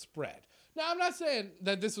control the spread. Now, I'm not saying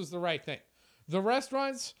that this was the right thing. The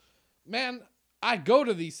restaurants, man, I go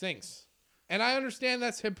to these things, and I understand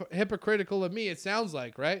that's hypocritical of me. It sounds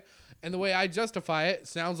like, right? And the way I justify it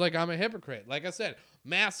sounds like I'm a hypocrite. Like I said,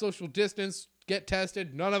 mass social distance, get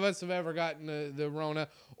tested. None of us have ever gotten the Rona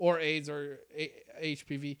or AIDS or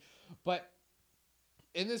HPV, but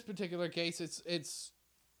in this particular case, it's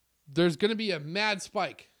there's going to be a mad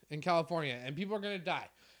spike in California, and people are going to die,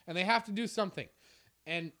 and they have to do something.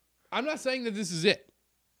 And I'm not saying that this is it.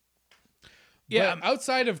 Yeah. But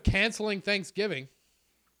outside of canceling Thanksgiving,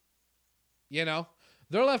 they're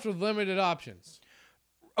left with limited options.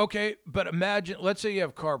 Okay, but imagine, let's say you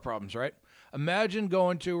have car problems, right? Imagine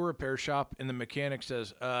going to a repair shop and the mechanic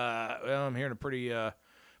says, well, I'm hearing a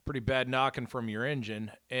pretty bad knocking from your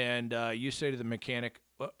engine, and you say to the mechanic,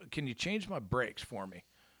 well, can you change my brakes for me?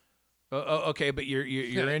 Okay, but your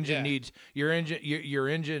engine needs your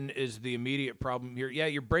engine is the immediate problem.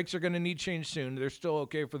 Your brakes are going to need change soon. They're still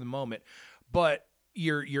okay for the moment, but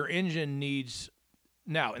your engine needs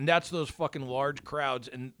now, and that's those fucking large crowds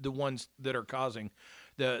and the ones that are causing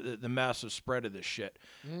the massive spread of this shit.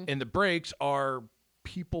 Mm-hmm. And the brakes are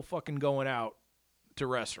people fucking going out to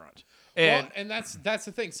restaurants. And that's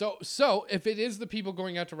the thing. So if it is the people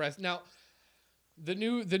going out to now the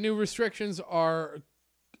new restrictions are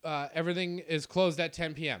everything is closed at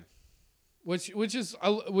 10 p.m. which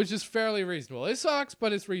is fairly reasonable. It sucks,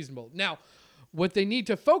 but it's reasonable. Now, what they need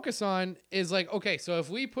to focus on is like, okay, so if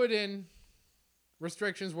we put in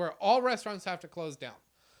restrictions where all restaurants have to close down,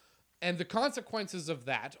 and the consequences of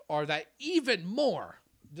that are that even more,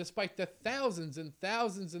 despite the thousands and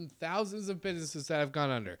thousands and thousands of businesses that have gone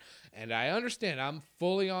under. And I understand, I'm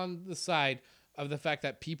fully on the side of the fact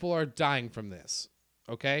that people are dying from this.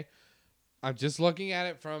 Okay? I'm just looking at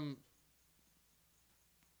it from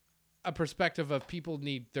a perspective of people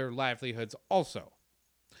need their livelihoods also.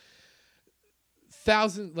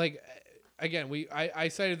 Again, I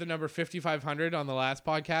cited the number 5,500 on the last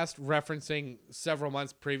podcast, referencing several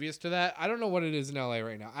months previous to that. I don't know what it is in LA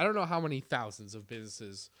right now. I don't know how many thousands of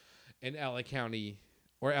businesses in LA County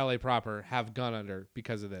or LA proper have gone under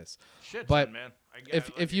because of this. Shit, but man.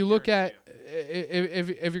 If you look at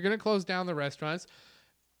if you're going to close down the restaurants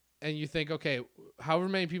and you think, okay, however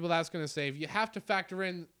many people that's going to save, you have to factor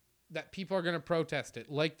in that people are going to protest it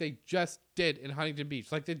like they just did in Huntington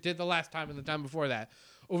Beach, like they did the last time and the time before that.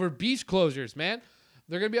 Over beach closures, man.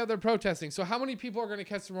 They're going to be out there protesting. So how many people are going to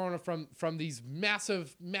catch the Rona from these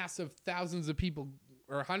massive, massive thousands of people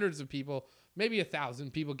or hundreds of people, maybe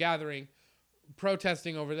 1,000 people gathering,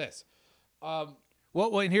 protesting over this? Well,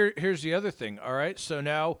 and here's the other thing, all right? So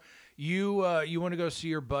now you want to go see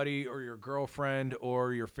your buddy or your girlfriend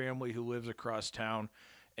or your family who lives across town,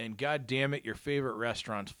 and God damn it, your favorite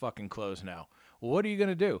restaurant's fucking closed now. Well, what are you going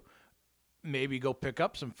to do? Maybe go pick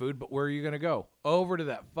up some food, but where are you going to go? Over to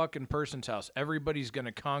that fucking person's house. Everybody's going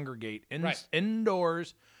to congregate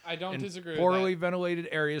indoors. I don't disagree with poorly ventilated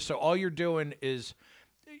areas. So all you're doing is,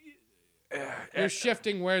 You're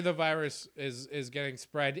shifting where the virus is getting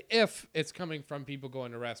spread if it's coming from people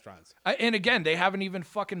going to restaurants. And again, they haven't even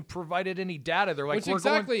fucking provided any data. They're like, Which we're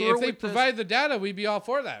exactly, going through if they with this. provide the data, we'd be all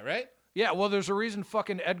for that, right? Yeah, well, there's a reason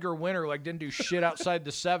fucking Edgar Winter didn't do shit outside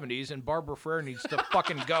the 70s, and Barbara Frere needs to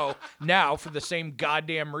fucking go now for the same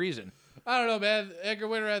goddamn reason. I don't know, man. Edgar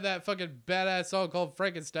Winter had that fucking badass song called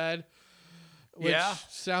Frankenstein, which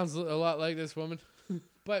sounds a lot like this woman.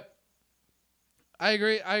 But I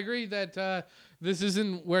agree. I agree that this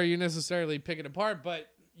isn't where you necessarily pick it apart, but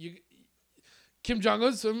Kim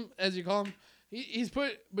Jong-un, as you call him, he's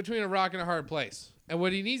put between a rock and a hard place. And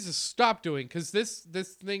what he needs to stop doing, because this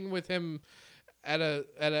thing with him at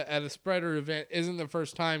a spreader event isn't the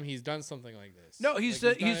first time he's done something like this. No, he's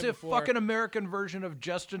a fucking American version of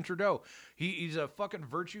Justin Trudeau. He's a fucking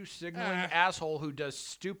virtue signaling asshole who does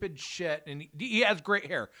stupid shit, and he has great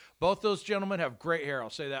hair. Both those gentlemen have great hair. I'll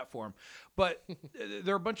say that for him. But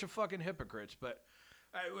they're a bunch of fucking hypocrites. But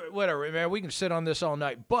whatever, man. We can sit on this all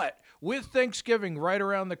night. But with Thanksgiving right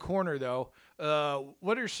around the corner, though,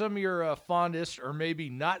 what are some of your fondest or maybe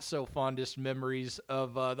not so fondest memories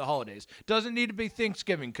of the holidays? Doesn't need to be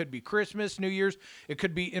Thanksgiving. Could be Christmas, New Year's. It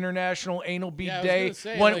could be International Anal Bead Day.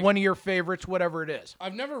 One of your favorites, whatever it is.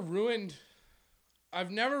 I've never ruined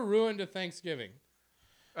a Thanksgiving.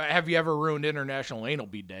 Have you ever ruined International Anal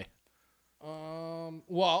Bead Day?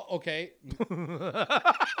 Well, okay.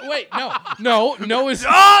 Wait, no is no is the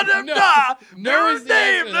answer to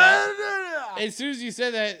that. As soon as you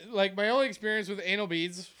said that, my only experience with anal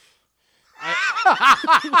beads.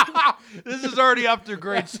 This is already up to a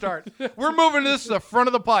great start. We're moving this to the front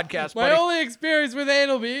of the podcast, buddy. My only experience with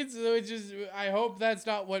anal beads, which is, I hope that's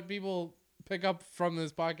not what people pick up from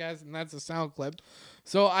this podcast, and that's a sound clip.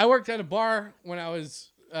 So I worked at a bar when I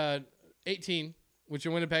was 18. Which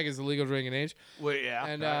in Winnipeg is the legal drinking age. Well, yeah.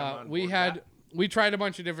 And we tried a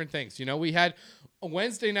bunch of different things. We had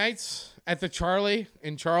Wednesday nights at the Charlie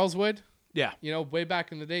in Charleswood. Yeah. Way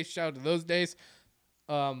back in the day. Shout out to those days.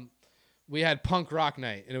 We had punk rock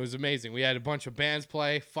night, and it was amazing. We had a bunch of bands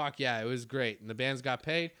play. Fuck yeah, it was great. And the bands got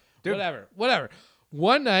paid. Dude. Whatever.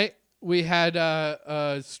 One night, we had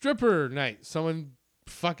a stripper night. Someone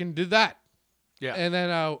fucking did that. Yeah. And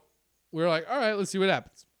then we were like, all right, let's see what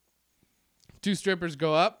happens. 2 strippers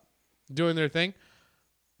go up, doing their thing.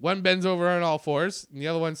 One bends over on all fours, and the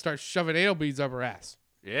other one starts shoving anal beads up her ass.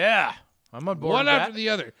 Yeah, I'm on board. One with after that. the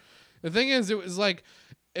other. The thing is, it was like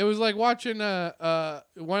watching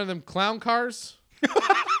one of them clown cars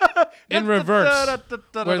in reverse,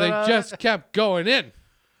 where they just kept going in.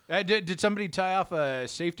 Did somebody tie off a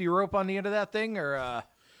safety rope on the end of that thing, or?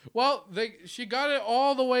 Well, she got it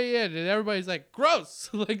all the way in, and everybody's like, gross.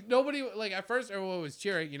 Nobody, at first everyone was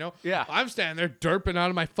cheering, Yeah. I'm standing there derping out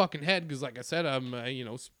of my fucking head because, like I said, I'm,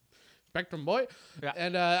 Spectrum boy. Yeah.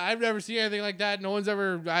 And I've never seen anything like that. No one's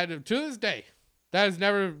ever, to this day, that has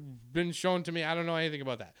never been shown to me. I don't know anything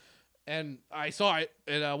about that. And I saw it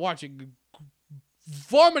and watching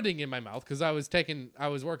vomiting in my mouth because I was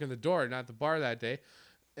working the door, not the bar that day.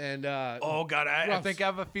 And oh god, I think I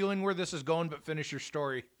have a feeling where this is going, but finish your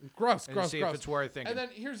story. Gross. See if it's where I think. And then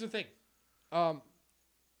here's the thing, the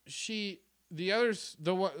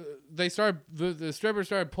stripper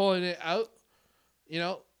started pulling it out,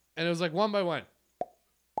 and it was like one by one.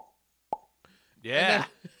 Yeah.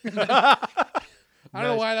 And then, I don't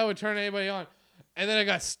know why that would turn anybody on, and then it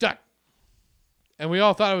got stuck, and we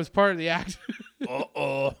all thought it was part of the act.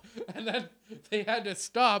 And then they had to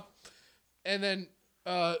stop, and then.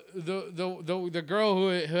 The girl who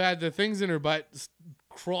had the things in her butt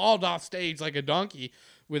crawled off stage like a donkey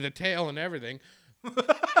with a tail and everything.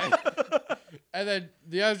 And then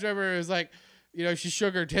the other driver was like, she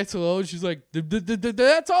shook her tits a little and she's like,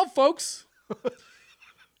 that's all, folks.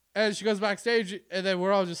 And she goes backstage and then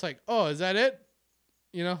we're all just like, oh, is that it?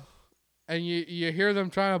 And you hear them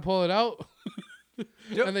trying to pull it out.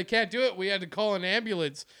 Yep. And they can't do it. We had to call an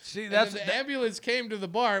ambulance. See, ambulance came to the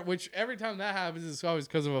bar, which every time that happens, it's always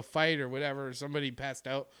because of a fight or whatever, or somebody passed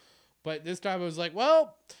out. But this time it was like,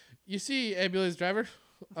 well, you see, ambulance driver,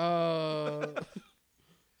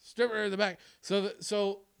 stripper in the back. So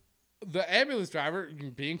the ambulance driver,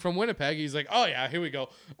 being from Winnipeg, he's like, oh yeah, here we go,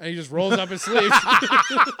 and he just rolls up his sleeves.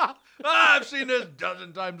 I've seen this a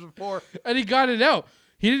dozen times before. And he got it out.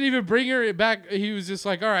 He didn't even bring her back. He was just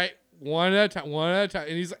like, all right. One at a time.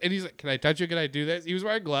 And he's like, can I touch you? Can I do this? He was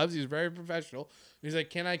wearing gloves. He was very professional. He's like,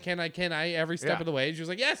 can I? Every step of the way. And she was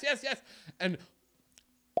like, yes. And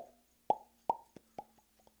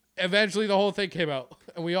eventually the whole thing came out.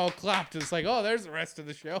 And we all clapped. It's like, oh, there's the rest of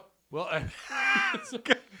the show. Well,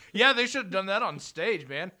 yeah, they should have done that on stage,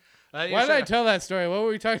 man. Why did I tell that story? What were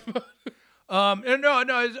we talking about? And no,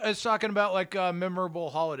 I was talking about like memorable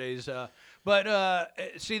holidays. But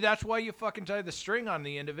see, that's why you fucking tie the string on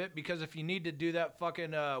the end of it, because if you need to do that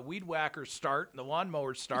fucking weed whacker start and the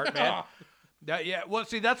lawnmower start, man. Well,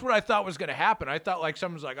 see, that's what I thought was gonna happen. I thought like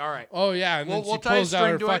someone's like, all right. Oh yeah, and then she pulls out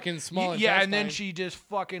her fucking small intestine. Yeah, and then she just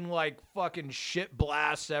fucking shit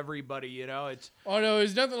blasts everybody. You know, it's. Oh no, it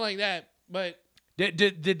was nothing like that. But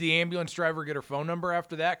did the ambulance driver get her phone number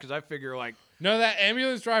after that? Because I figure like. No, that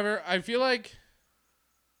ambulance driver, I feel like,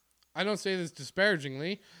 I don't say this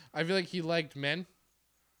disparagingly, I feel like he liked men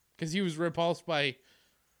because he was repulsed by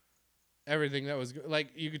everything that was, like,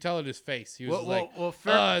 you could tell in his face. He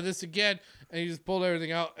was this again, and he just pulled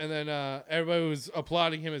everything out, and then everybody was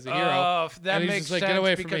applauding him as a hero. That makes sense get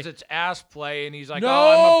away because it's ass play, and he's like, no,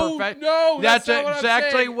 I'm a perfect. No, that's not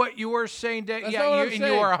exactly what, what you were saying. You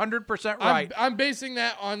are 100% right. I'm basing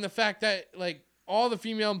that on the fact that, like, all the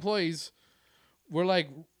female employees were like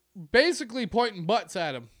basically pointing butts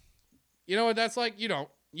at him. You know what that's like? You don't.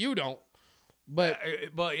 But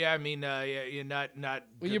yeah, I mean, you're not.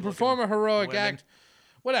 When you perform a heroic act,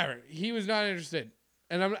 whatever. He was not interested,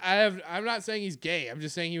 and I'm not saying he's gay. I'm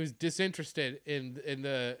just saying he was disinterested in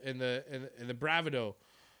the bravado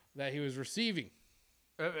that he was receiving.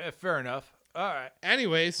 Fair enough. All right.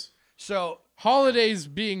 Anyways, so. Holidays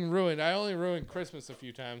being ruined. I only ruined Christmas a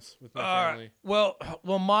few times with my family. Well,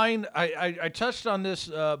 mine. I touched on this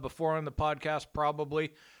before on the podcast.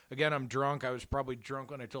 Probably. Again, I'm drunk. I was probably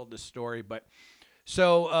drunk when I told this story. But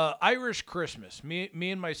so Irish Christmas. Me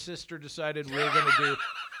and my sister decided we were gonna do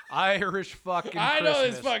Irish fucking. I Christmas.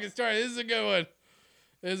 know this fucking story. This is a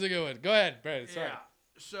good one. Go ahead, Brandon. Sorry. Yeah.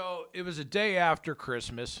 So it was a day after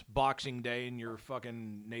Christmas, Boxing Day in your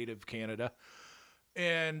fucking native Canada.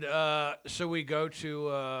 And so we go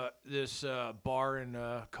to this bar in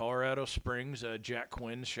Colorado Springs, Jack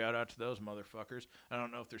Quinn's. Shout out to those motherfuckers. I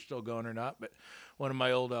don't know if they're still going or not, but one of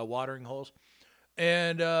my old watering holes.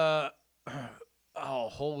 And oh,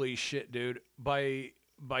 holy shit, dude! By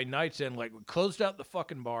night's end, like, we closed out the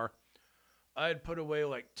fucking bar. I had put away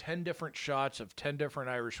like 10 different shots of 10 different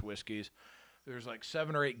Irish whiskeys. There's like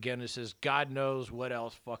 7 or 8 Guinnesses. God knows what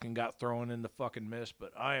else fucking got thrown in the fucking mist,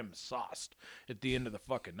 but I am sauced at the end of the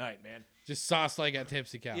fucking night, man. Just sauced like a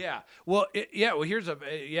Tipsy Cow. Yeah. Well, here's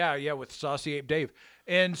with Saucy Ape Dave.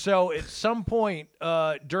 And so at some point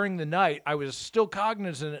during the night, I was still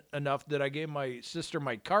cognizant enough that I gave my sister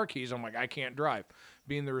my car keys. I'm like, I can't drive,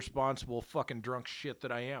 being the responsible fucking drunk shit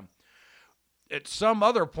that I am. At some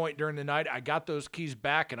other point during the night, I got those keys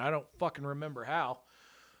back, and I don't fucking remember how.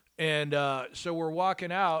 And so we're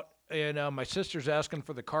walking out, and my sister's asking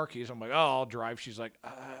for the car keys. I'm like, oh, I'll drive. She's like,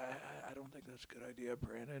 I don't think that's a good idea,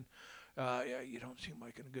 Brandon. Yeah, you don't seem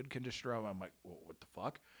like in a good condition to drive. I'm like, well, what the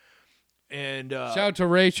fuck? And shout out to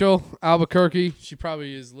Rachel Albuquerque. She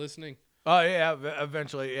probably is listening. Oh, yeah,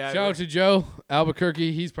 eventually. Yeah. Shout out to Joe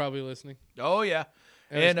Albuquerque. He's probably listening. Oh, yeah.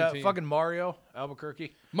 And fucking Mario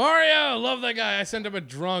Albuquerque. Mario, love that guy. I sent him a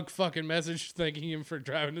drunk fucking message thanking him for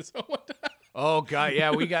driving us home one time. Oh god,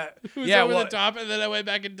 yeah, we got it was over the top, and then I went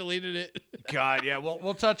back and deleted it. God, yeah,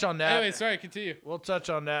 we'll touch on that. Anyway, sorry, continue. We'll touch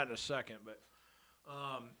on that in a second, but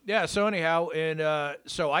yeah. So anyhow, and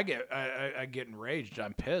so I get enraged.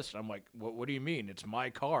 I'm pissed. I'm like, what do you mean? It's my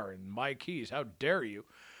car and my keys. How dare you?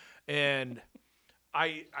 And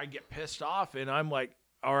I get pissed off, and I'm like,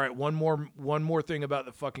 all right, one more thing about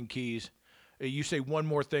the fucking keys. You say one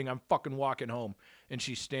more thing, I'm fucking walking home. And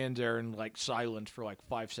she stands there in like silence for like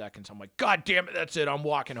 5 seconds. I'm like, God damn it, that's it. I'm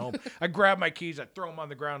walking home. I grab my keys, I throw them on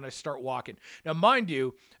the ground, and I start walking. Now, mind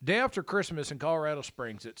you, day after Christmas in Colorado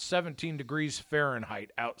Springs, it's 17 degrees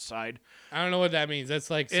Fahrenheit outside. I don't know what that means.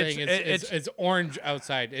 That's like saying it's orange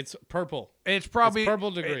outside. It's purple. It's probably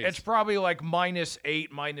purple degrees. It's probably like -8,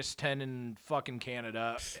 -10 in fucking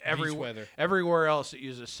Canada. Everywhere else it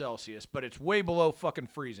uses Celsius, but it's way below fucking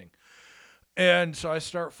freezing. And so I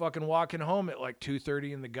start fucking walking home at like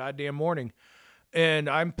 2:30 in the goddamn morning, and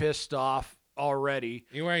I'm pissed off already.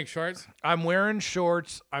 You wearing shorts? I'm wearing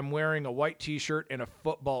shorts. I'm wearing a white T-shirt and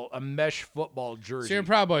a mesh football jersey. So you're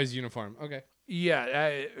Proud Boys uniform, okay?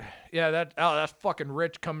 Yeah, that's fucking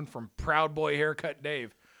rich coming from Proud Boy Haircut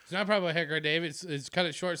Dave. It's not Proud Boy Haircut Dave. It's cut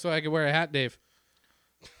it short so I can wear a hat, Dave.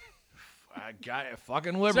 I got it.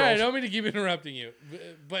 Fucking liberals. Sorry, I don't mean to keep interrupting you,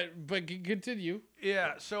 but continue.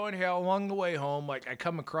 Yeah. So anyhow, along the way home, like I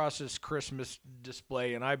come across this Christmas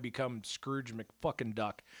display, and I become Scrooge McFucking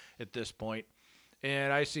Duck at this point,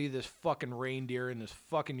 and I see this fucking reindeer in this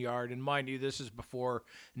fucking yard. And mind you, this is before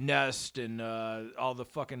Nest and all the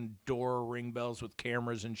fucking door ring bells with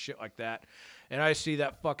cameras and shit like that. And I see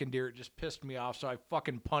that fucking deer. It just pissed me off, so I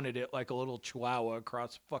fucking punted it like a little chihuahua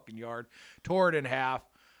across the fucking yard, tore it in half.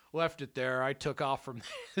 left it there. I took off from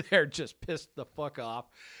there, just pissed the fuck off.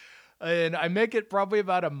 And I make it probably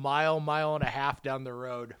about a mile and a half down the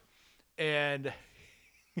road. And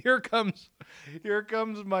here comes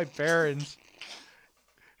my parents.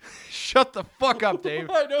 Shut the fuck up, Dave.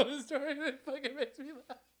 I know the story. It fucking makes me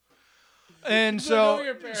laugh. And so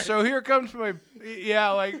here comes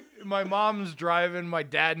my mom's driving, my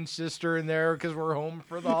dad and sister in there because we're home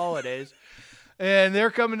for the holidays. And they're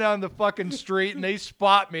coming down the fucking street and they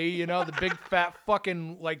spot me, the big fat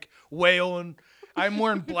fucking like whale, and I'm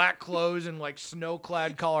wearing black clothes in like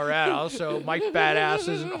snow-clad Colorado, so my fat ass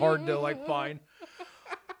isn't hard to like find.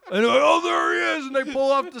 And they're like, oh, there he is. And they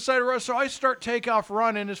pull off the side of the road. So I start take off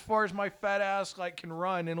running as far as my fat ass like can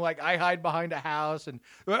run. And like I hide behind a house and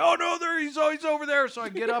they're like, oh no, he's over there. So I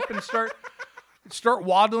get up and start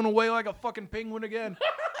waddling away like a fucking penguin again.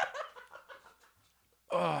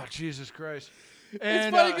 Oh, Jesus Christ. And,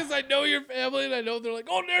 it's funny because I know your family and I know they're like,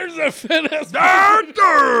 oh, there's a fat ass.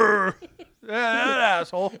 Yeah, that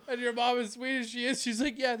asshole. And your mom is sweet as she is. She's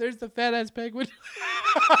like, yeah, there's the fat ass penguin.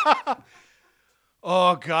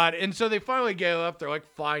 Oh, God. And so they finally get up. They're like,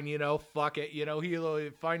 fine, fuck it.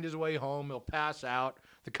 He'll find his way home. He'll pass out.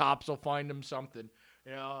 The cops will find him something.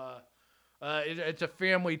 It's a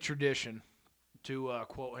family tradition, to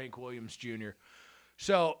quote Hank Williams Jr.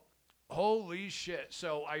 So, holy shit.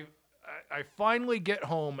 So I finally get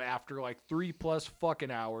home after like 3+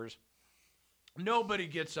 fucking hours. Nobody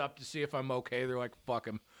gets up to see if I'm okay. They're like, fuck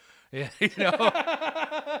him. Yeah,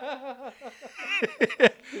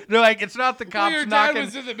 They're like, it's not the cops well, your knocking. dad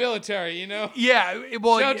was in the military, Yeah,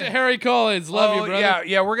 well, shout out to Harry Collins. Love you, brother.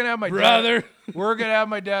 Yeah, we're gonna have my brother. Dad. We're gonna have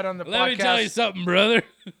my dad on the podcast. Let me tell you something, brother.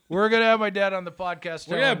 We're gonna have my dad on the podcast.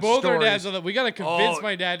 We're gonna have both our dads on. We gotta convince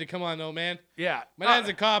my dad to come on, though, man. Yeah, my dad's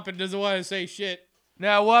a cop and doesn't want to say shit.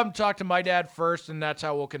 Now we'll have him talk to my dad first, and that's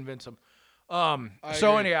how we'll convince him.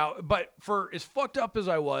 So anyhow, but for as fucked up as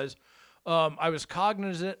I was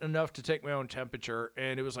cognizant enough to take my own temperature,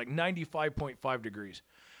 and it was like 95.5 degrees.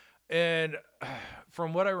 And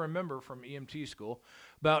from what I remember from EMT school,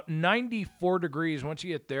 about 94 degrees, once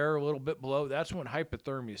you get there, a little bit below, that's when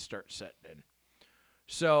hypothermia starts setting in.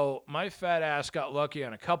 So my fat ass got lucky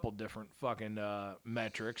on a couple different fucking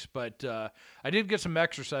metrics, but I did get some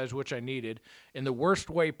exercise, which I needed, in the worst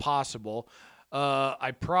way possible.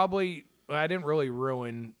 I didn't really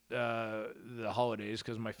ruin the holidays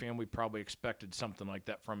because my family probably expected something like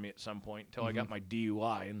that from me at some point until I got my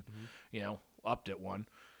DUI and, upped it one.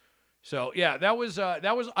 So, yeah, that was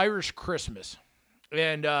Irish Christmas.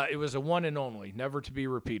 And it was a one and only, never to be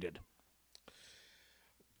repeated.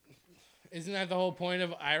 Isn't that the whole point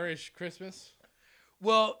of Irish Christmas?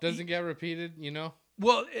 Well, doesn't get repeated,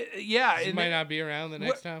 Well, yeah. It might not be around the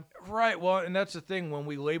next time. Right. Well, and that's the thing. When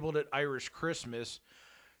we labeled it Irish Christmas,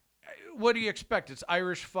 what do you expect? It's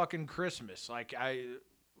Irish fucking Christmas. Like, I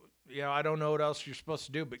don't know what else you're supposed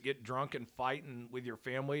to do but get drunk and fight with your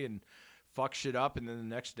family and fuck shit up, and then the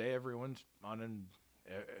next day everyone's on and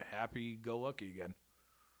happy-go-lucky again.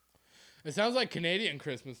 It sounds like Canadian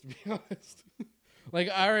Christmas, to be honest. Like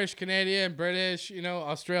Irish, Canadian, British,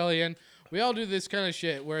 Australian. We all do this kind of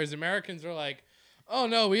shit, whereas Americans are like, oh,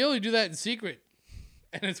 no, we only do that in secret,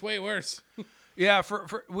 and it's way worse. Yeah,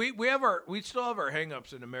 we still have our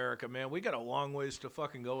hang-ups in America, man. We got a long ways to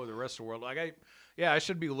fucking go with the rest of the world. Like I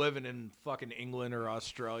should be living in fucking England or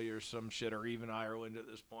Australia or some shit, or even Ireland at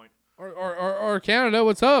this point. Or Canada.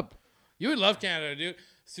 What's up? You would love Canada, dude.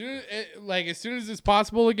 As soon as it's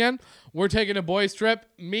possible again, we're taking a boys trip.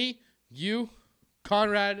 Me, you,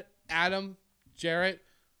 Conrad, Adam, Jarrett,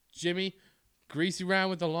 Jimmy, Greasy Round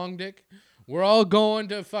with the long dick. We're all going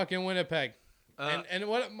to fucking Winnipeg. And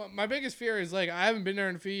what my biggest fear is, like, I haven't been there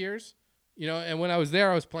in a few years, and when I was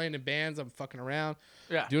there, I was playing in bands. I'm fucking around,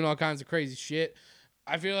 doing all kinds of crazy shit.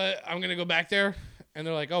 I feel like I'm going to go back there, and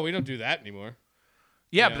they're like, oh, we don't do that anymore.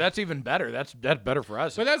 Yeah, but that's even better. That's better for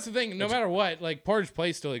us. But that's the thing. No matter what, like, Portage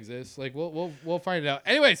Place still exists. Like, we'll find it out.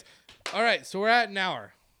 Anyways, all right, so we're at an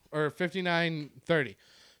hour, or 59:30.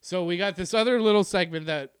 So we got this other little segment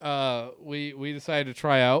that we decided to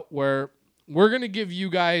try out where we're going to give you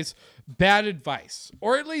guys bad advice,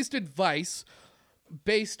 or at least advice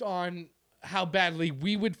based on how badly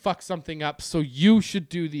we would fuck something up, so you should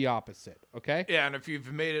do the opposite, okay? Yeah, and if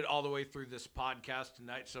you've made it all the way through this podcast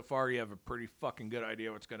tonight so far, you have a pretty fucking good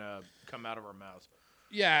idea what's going to come out of our mouths.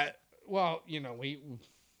 Yeah, well,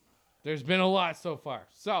 there's been a lot so far.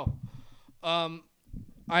 So, I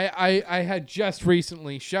had just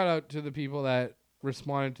recently, shout out to the people that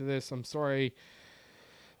responded to this. I'm sorry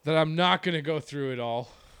that I'm not going to go through it all,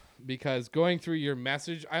 because going through your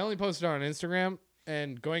message, I only posted it on Instagram,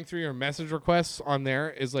 and going through your message requests on there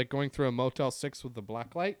is like going through a Motel 6 with the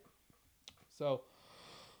black light. So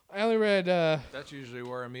I only read That's usually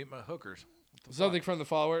where I meet my hookers. something from the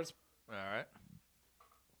followers. All right.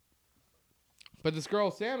 But this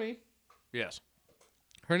girl, Sammy, Yes.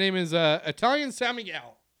 her name is Italian Sammy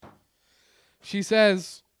Gal. She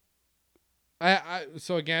says,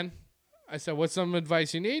 so again, I said, what's some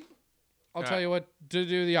advice you need? I'll tell you what to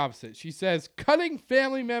do the opposite. She says, cutting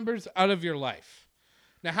family members out of your life.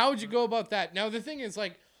 Now, how would you go about that? Now, the thing is,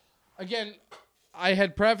 like, again, I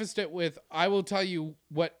had prefaced it with, I will tell you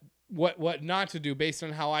what not to do based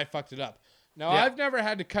on how I fucked it up. Now, I've never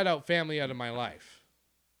had to cut out family out of my life.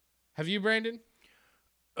 Have you, Brandon?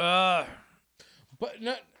 But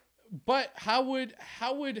how would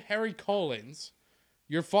Harry Collins,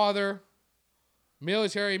 your father,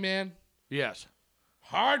 military man, Yes.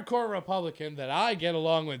 hardcore Republican that I get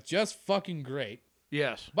along with just fucking great.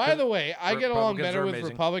 Yes. By the way, I get along Republicans better are with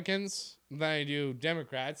amazing. Republicans than I do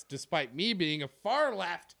Democrats, despite me being a far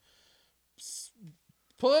left.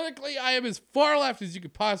 Politically, I am as far left as you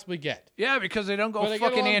could possibly get. Yeah, because they don't go But I get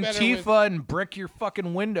fucking along better Antifa and brick your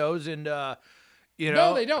fucking windows and, you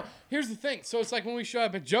know. No, they don't. Here's the thing. So it's like when we show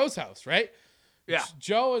up at Joe's house, right? Yeah.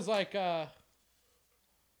 Joe is like,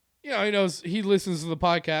 he knows, he listens to the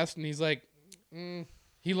podcast and he's like,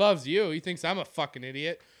 he loves you. He thinks I'm a fucking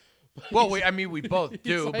idiot. Well, we both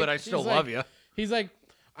do, like- but I still he's love like- you. He's like,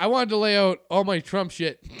 I wanted to lay out all my Trump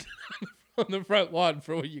shit on the front lawn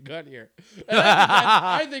for when you got here. And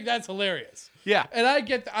I think that's hilarious. Yeah. And I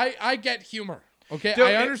get humor. Okay, Dude,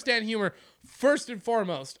 I understand humor first and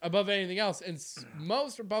foremost above anything else. And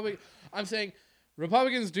most I'm saying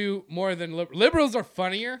Republicans do more than liberals are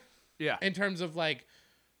funnier. Yeah. In terms of like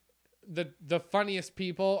the funniest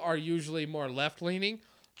people are usually more left leaning.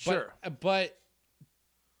 Sure. But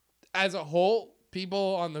as a whole,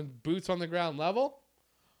 people on the boots on the ground level,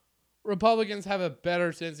 Republicans have a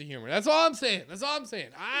better sense of humor. That's all I'm saying.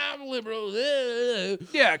 I'm liberal.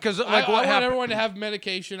 Yeah, because like I what want happened. everyone to have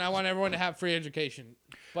medication. I want everyone to have free education.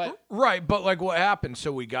 But Right, but like what happened?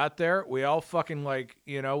 So we got there. We all fucking like,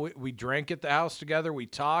 we drank at the house together. We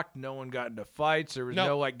talked. No one got into fights. There was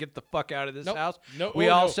no like, get the fuck out of this Nope. house. No- we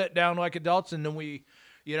oh, all no. sat down like adults, and then we,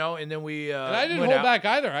 and then we. and I didn't went hold out. back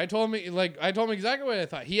either. I told him exactly what I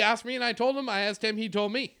thought. He asked me and I told him. I asked him. He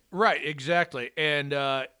told me. Right, exactly, and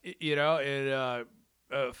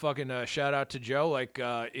fucking shout out to Joe. Like,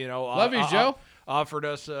 Love you, Joe. Offered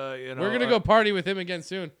us, We're gonna go party with him again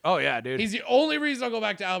soon. Oh yeah, dude. He's the only reason I'll go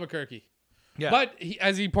back to Albuquerque. Yeah. But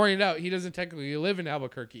as he pointed out, he doesn't technically live in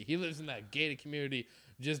Albuquerque. He lives in that gated community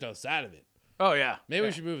just outside of it. Oh yeah. Maybe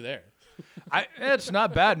we should move there. It's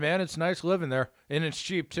not bad, man. It's nice living there, and it's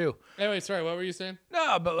cheap too. Anyway, sorry, what were you saying?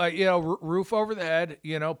 No, but like roof over the head,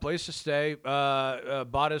 place to stay.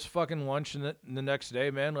 Bought his fucking lunch the next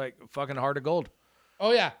day, man. Like fucking heart of gold.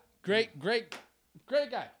 Oh yeah, great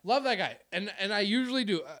guy. Love that guy. And I usually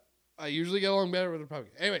do. I usually get along better with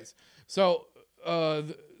Republicans. Anyways, so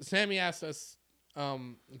Sammy asked us,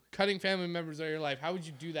 cutting family members out of your life. How would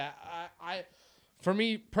you do that? For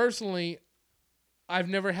me personally, I've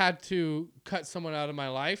never had to cut someone out of my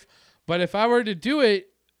life, but if I were to do it,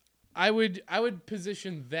 I would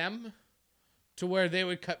position them to where they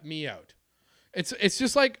would cut me out. It's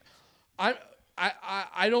just like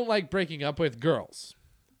I don't like breaking up with girls.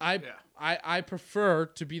 I prefer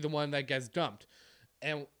to be the one that gets dumped,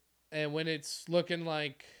 and when it's looking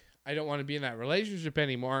like I don't want to be in that relationship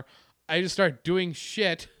anymore, I just start doing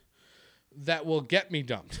shit that will get me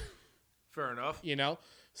dumped. Fair enough.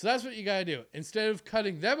 So that's what you gotta do. Instead of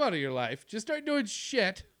cutting them out of your life, just start doing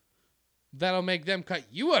shit that'll make them cut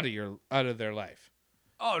you out of their life.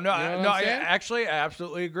 Oh no, You know what no! I'm saying? Actually, I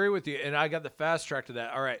absolutely agree with you, and I got the fast track to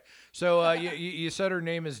that. All right, so you said her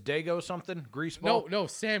name is Dago something, Greaseball. No,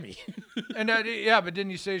 Sammy. And yeah, but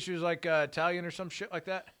didn't you say she was like Italian or some shit like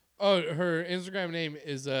that? Oh, her Instagram name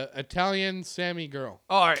is Italian Sammy Girl.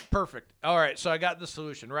 Oh, all right, perfect. All right, so I got the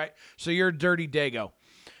solution, right? So you're Dirty Dago.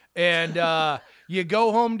 And you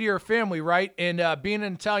go home to your family, right? And being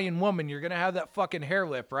an Italian woman, you're going to have that fucking hair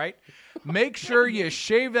lip, right? Make sure you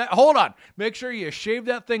shave that. Hold on. Make sure you shave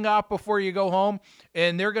that thing off before you go home.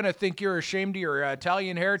 And they're going to think you're ashamed of your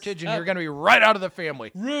Italian heritage, and you're going to be right out of the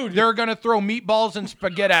family. Rude. They're going to throw meatballs and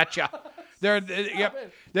spaghetti at you. They're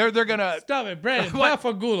gonna Stop it, Brandon. What?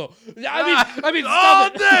 Bafagulo. I mean,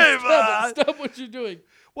 stop it. Dave, Stop what you're doing.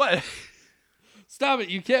 what? Stop it.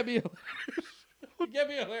 You can't be hilarious. You can't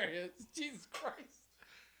be hilarious. Jesus Christ.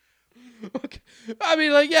 Okay. I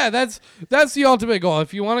mean, like, yeah, that's the ultimate goal.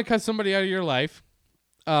 If you want to cut somebody out of your life,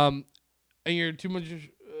 and you're too much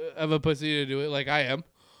of a pussy to do it, like I am,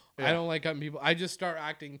 Yeah. I don't like cutting people. I just start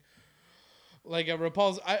acting like a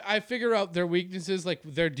repulsive. I figure out their weaknesses, like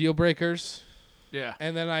their deal breakers, Yeah.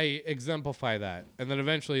 and then I exemplify that, and then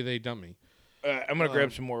eventually they dump me. I'm gonna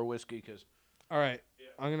grab some more whiskey because. All right,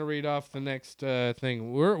 I'm gonna read off the next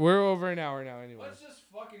thing. We're over an hour now anyway. Let's just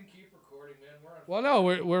fucking keep recording, man. Well, no,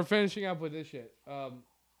 we're finishing up with this shit.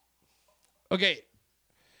 Okay,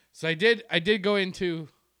 so I did go into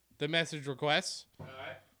the message requests,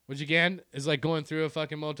 which again is like going through a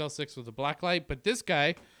fucking Motel 6 with a black light. But this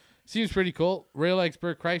guy seems pretty cool. Real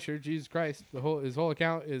expert Kreischer, Jesus Christ. His whole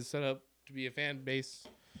account is set up to be a fan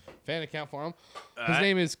account for him. His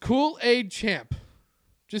name is Kool Aid Champ.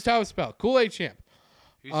 Just how it's spelled. Kool Aid Champ.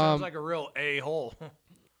 He sounds like a real a-hole.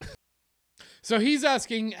 So he's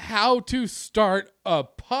asking how to start a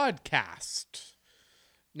podcast.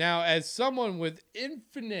 Now, as someone with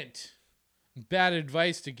infinite bad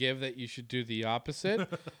advice to give that you should do the opposite.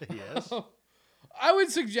 Yes. I would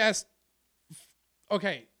suggest,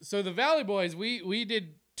 okay, so the Valley Boys, we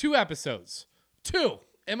did 2 episodes. 2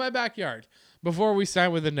 in my backyard before we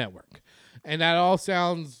signed with the network. And that all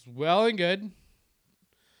sounds well and good.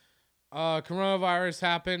 Coronavirus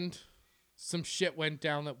happened. Some shit went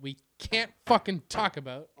down that we can't fucking talk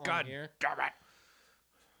about on here. Damn it.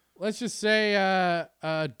 Let's just say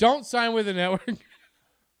don't sign with the network.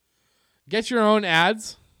 Get your own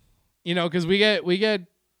ads. You know, because we get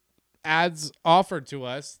ads offered to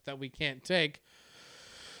us that we can't take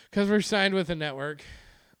because we're signed with a network.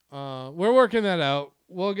 We're working that out.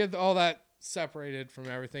 We'll get all that separated from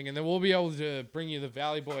everything, and then we'll be able to bring you the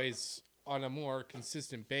Valley Boys on a more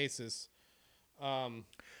consistent basis.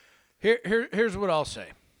 Here's what I'll say.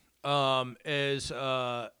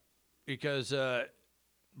 Because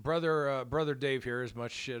brother Dave here, as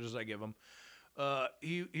much shit as I give him,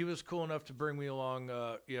 he was cool enough to bring me along,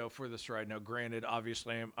 for this ride. Now, granted,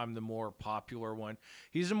 obviously, I'm the more popular one.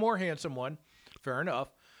 He's the more handsome one. Fair enough.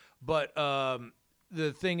 But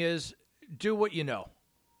the thing is, do what you know.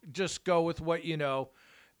 Just go with what you know,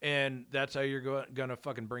 and that's how you're gonna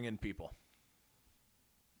fucking bring in people.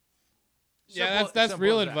 Yeah, that's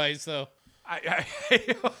real advice, though. How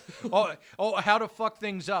to fuck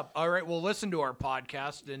things up. All right, well, listen to our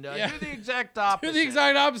podcast and do the exact opposite. Do the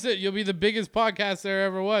exact opposite. You'll be the biggest podcast there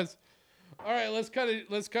ever was. All right, let's cut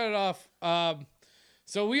it off.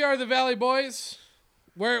 So we are the Valley Boys.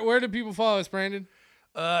 Where do people follow us, Brandon?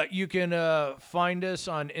 You can find us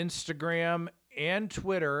on Instagram and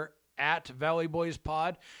Twitter at Valley Boys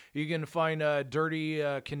Pod. You can find Dirty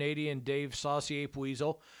Canadian Dave Saucy Ape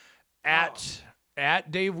Weasel at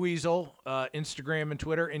Dave Weasel, Instagram and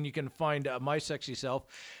Twitter, and you can find my sexy self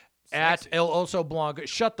at El Oso Blanco.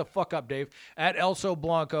 Shut the fuck up, Dave. At Elso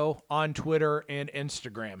Blanco on Twitter and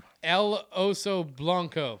Instagram. El Oso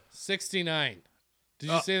Blanco 69. Did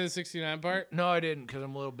you say the 69 part? No, I didn't, because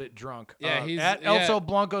I'm a little bit drunk. Yeah, he's at Elso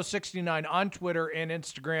Blanco 69 on Twitter and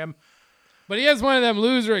Instagram. But he has one of them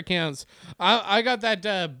loser accounts. I got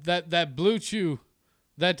that Blue Chew.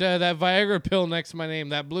 That Viagra pill next to my name,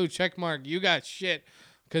 that blue check mark. You got shit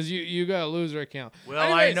because you got a loser account. Well,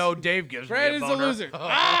 anyways, I know Dave gives Brandon's me a boner. a loser.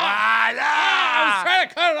 I was trying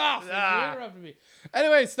to cut it off. You interrupted me.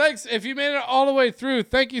 Anyways, thanks. If you made it all the way through,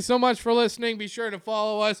 thank you so much for listening. Be sure to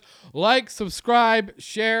follow us, like, subscribe,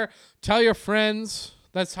 share, tell your friends.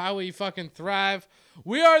 That's how we fucking thrive.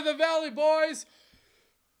 We are the Valley Boys.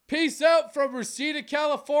 Peace out from Reseda,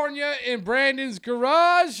 California in Brandon's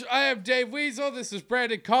garage. I am Dave Weasel. This is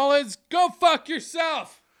Brandon Collins. Go fuck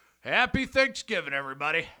yourself. Happy Thanksgiving,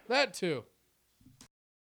 everybody. That too.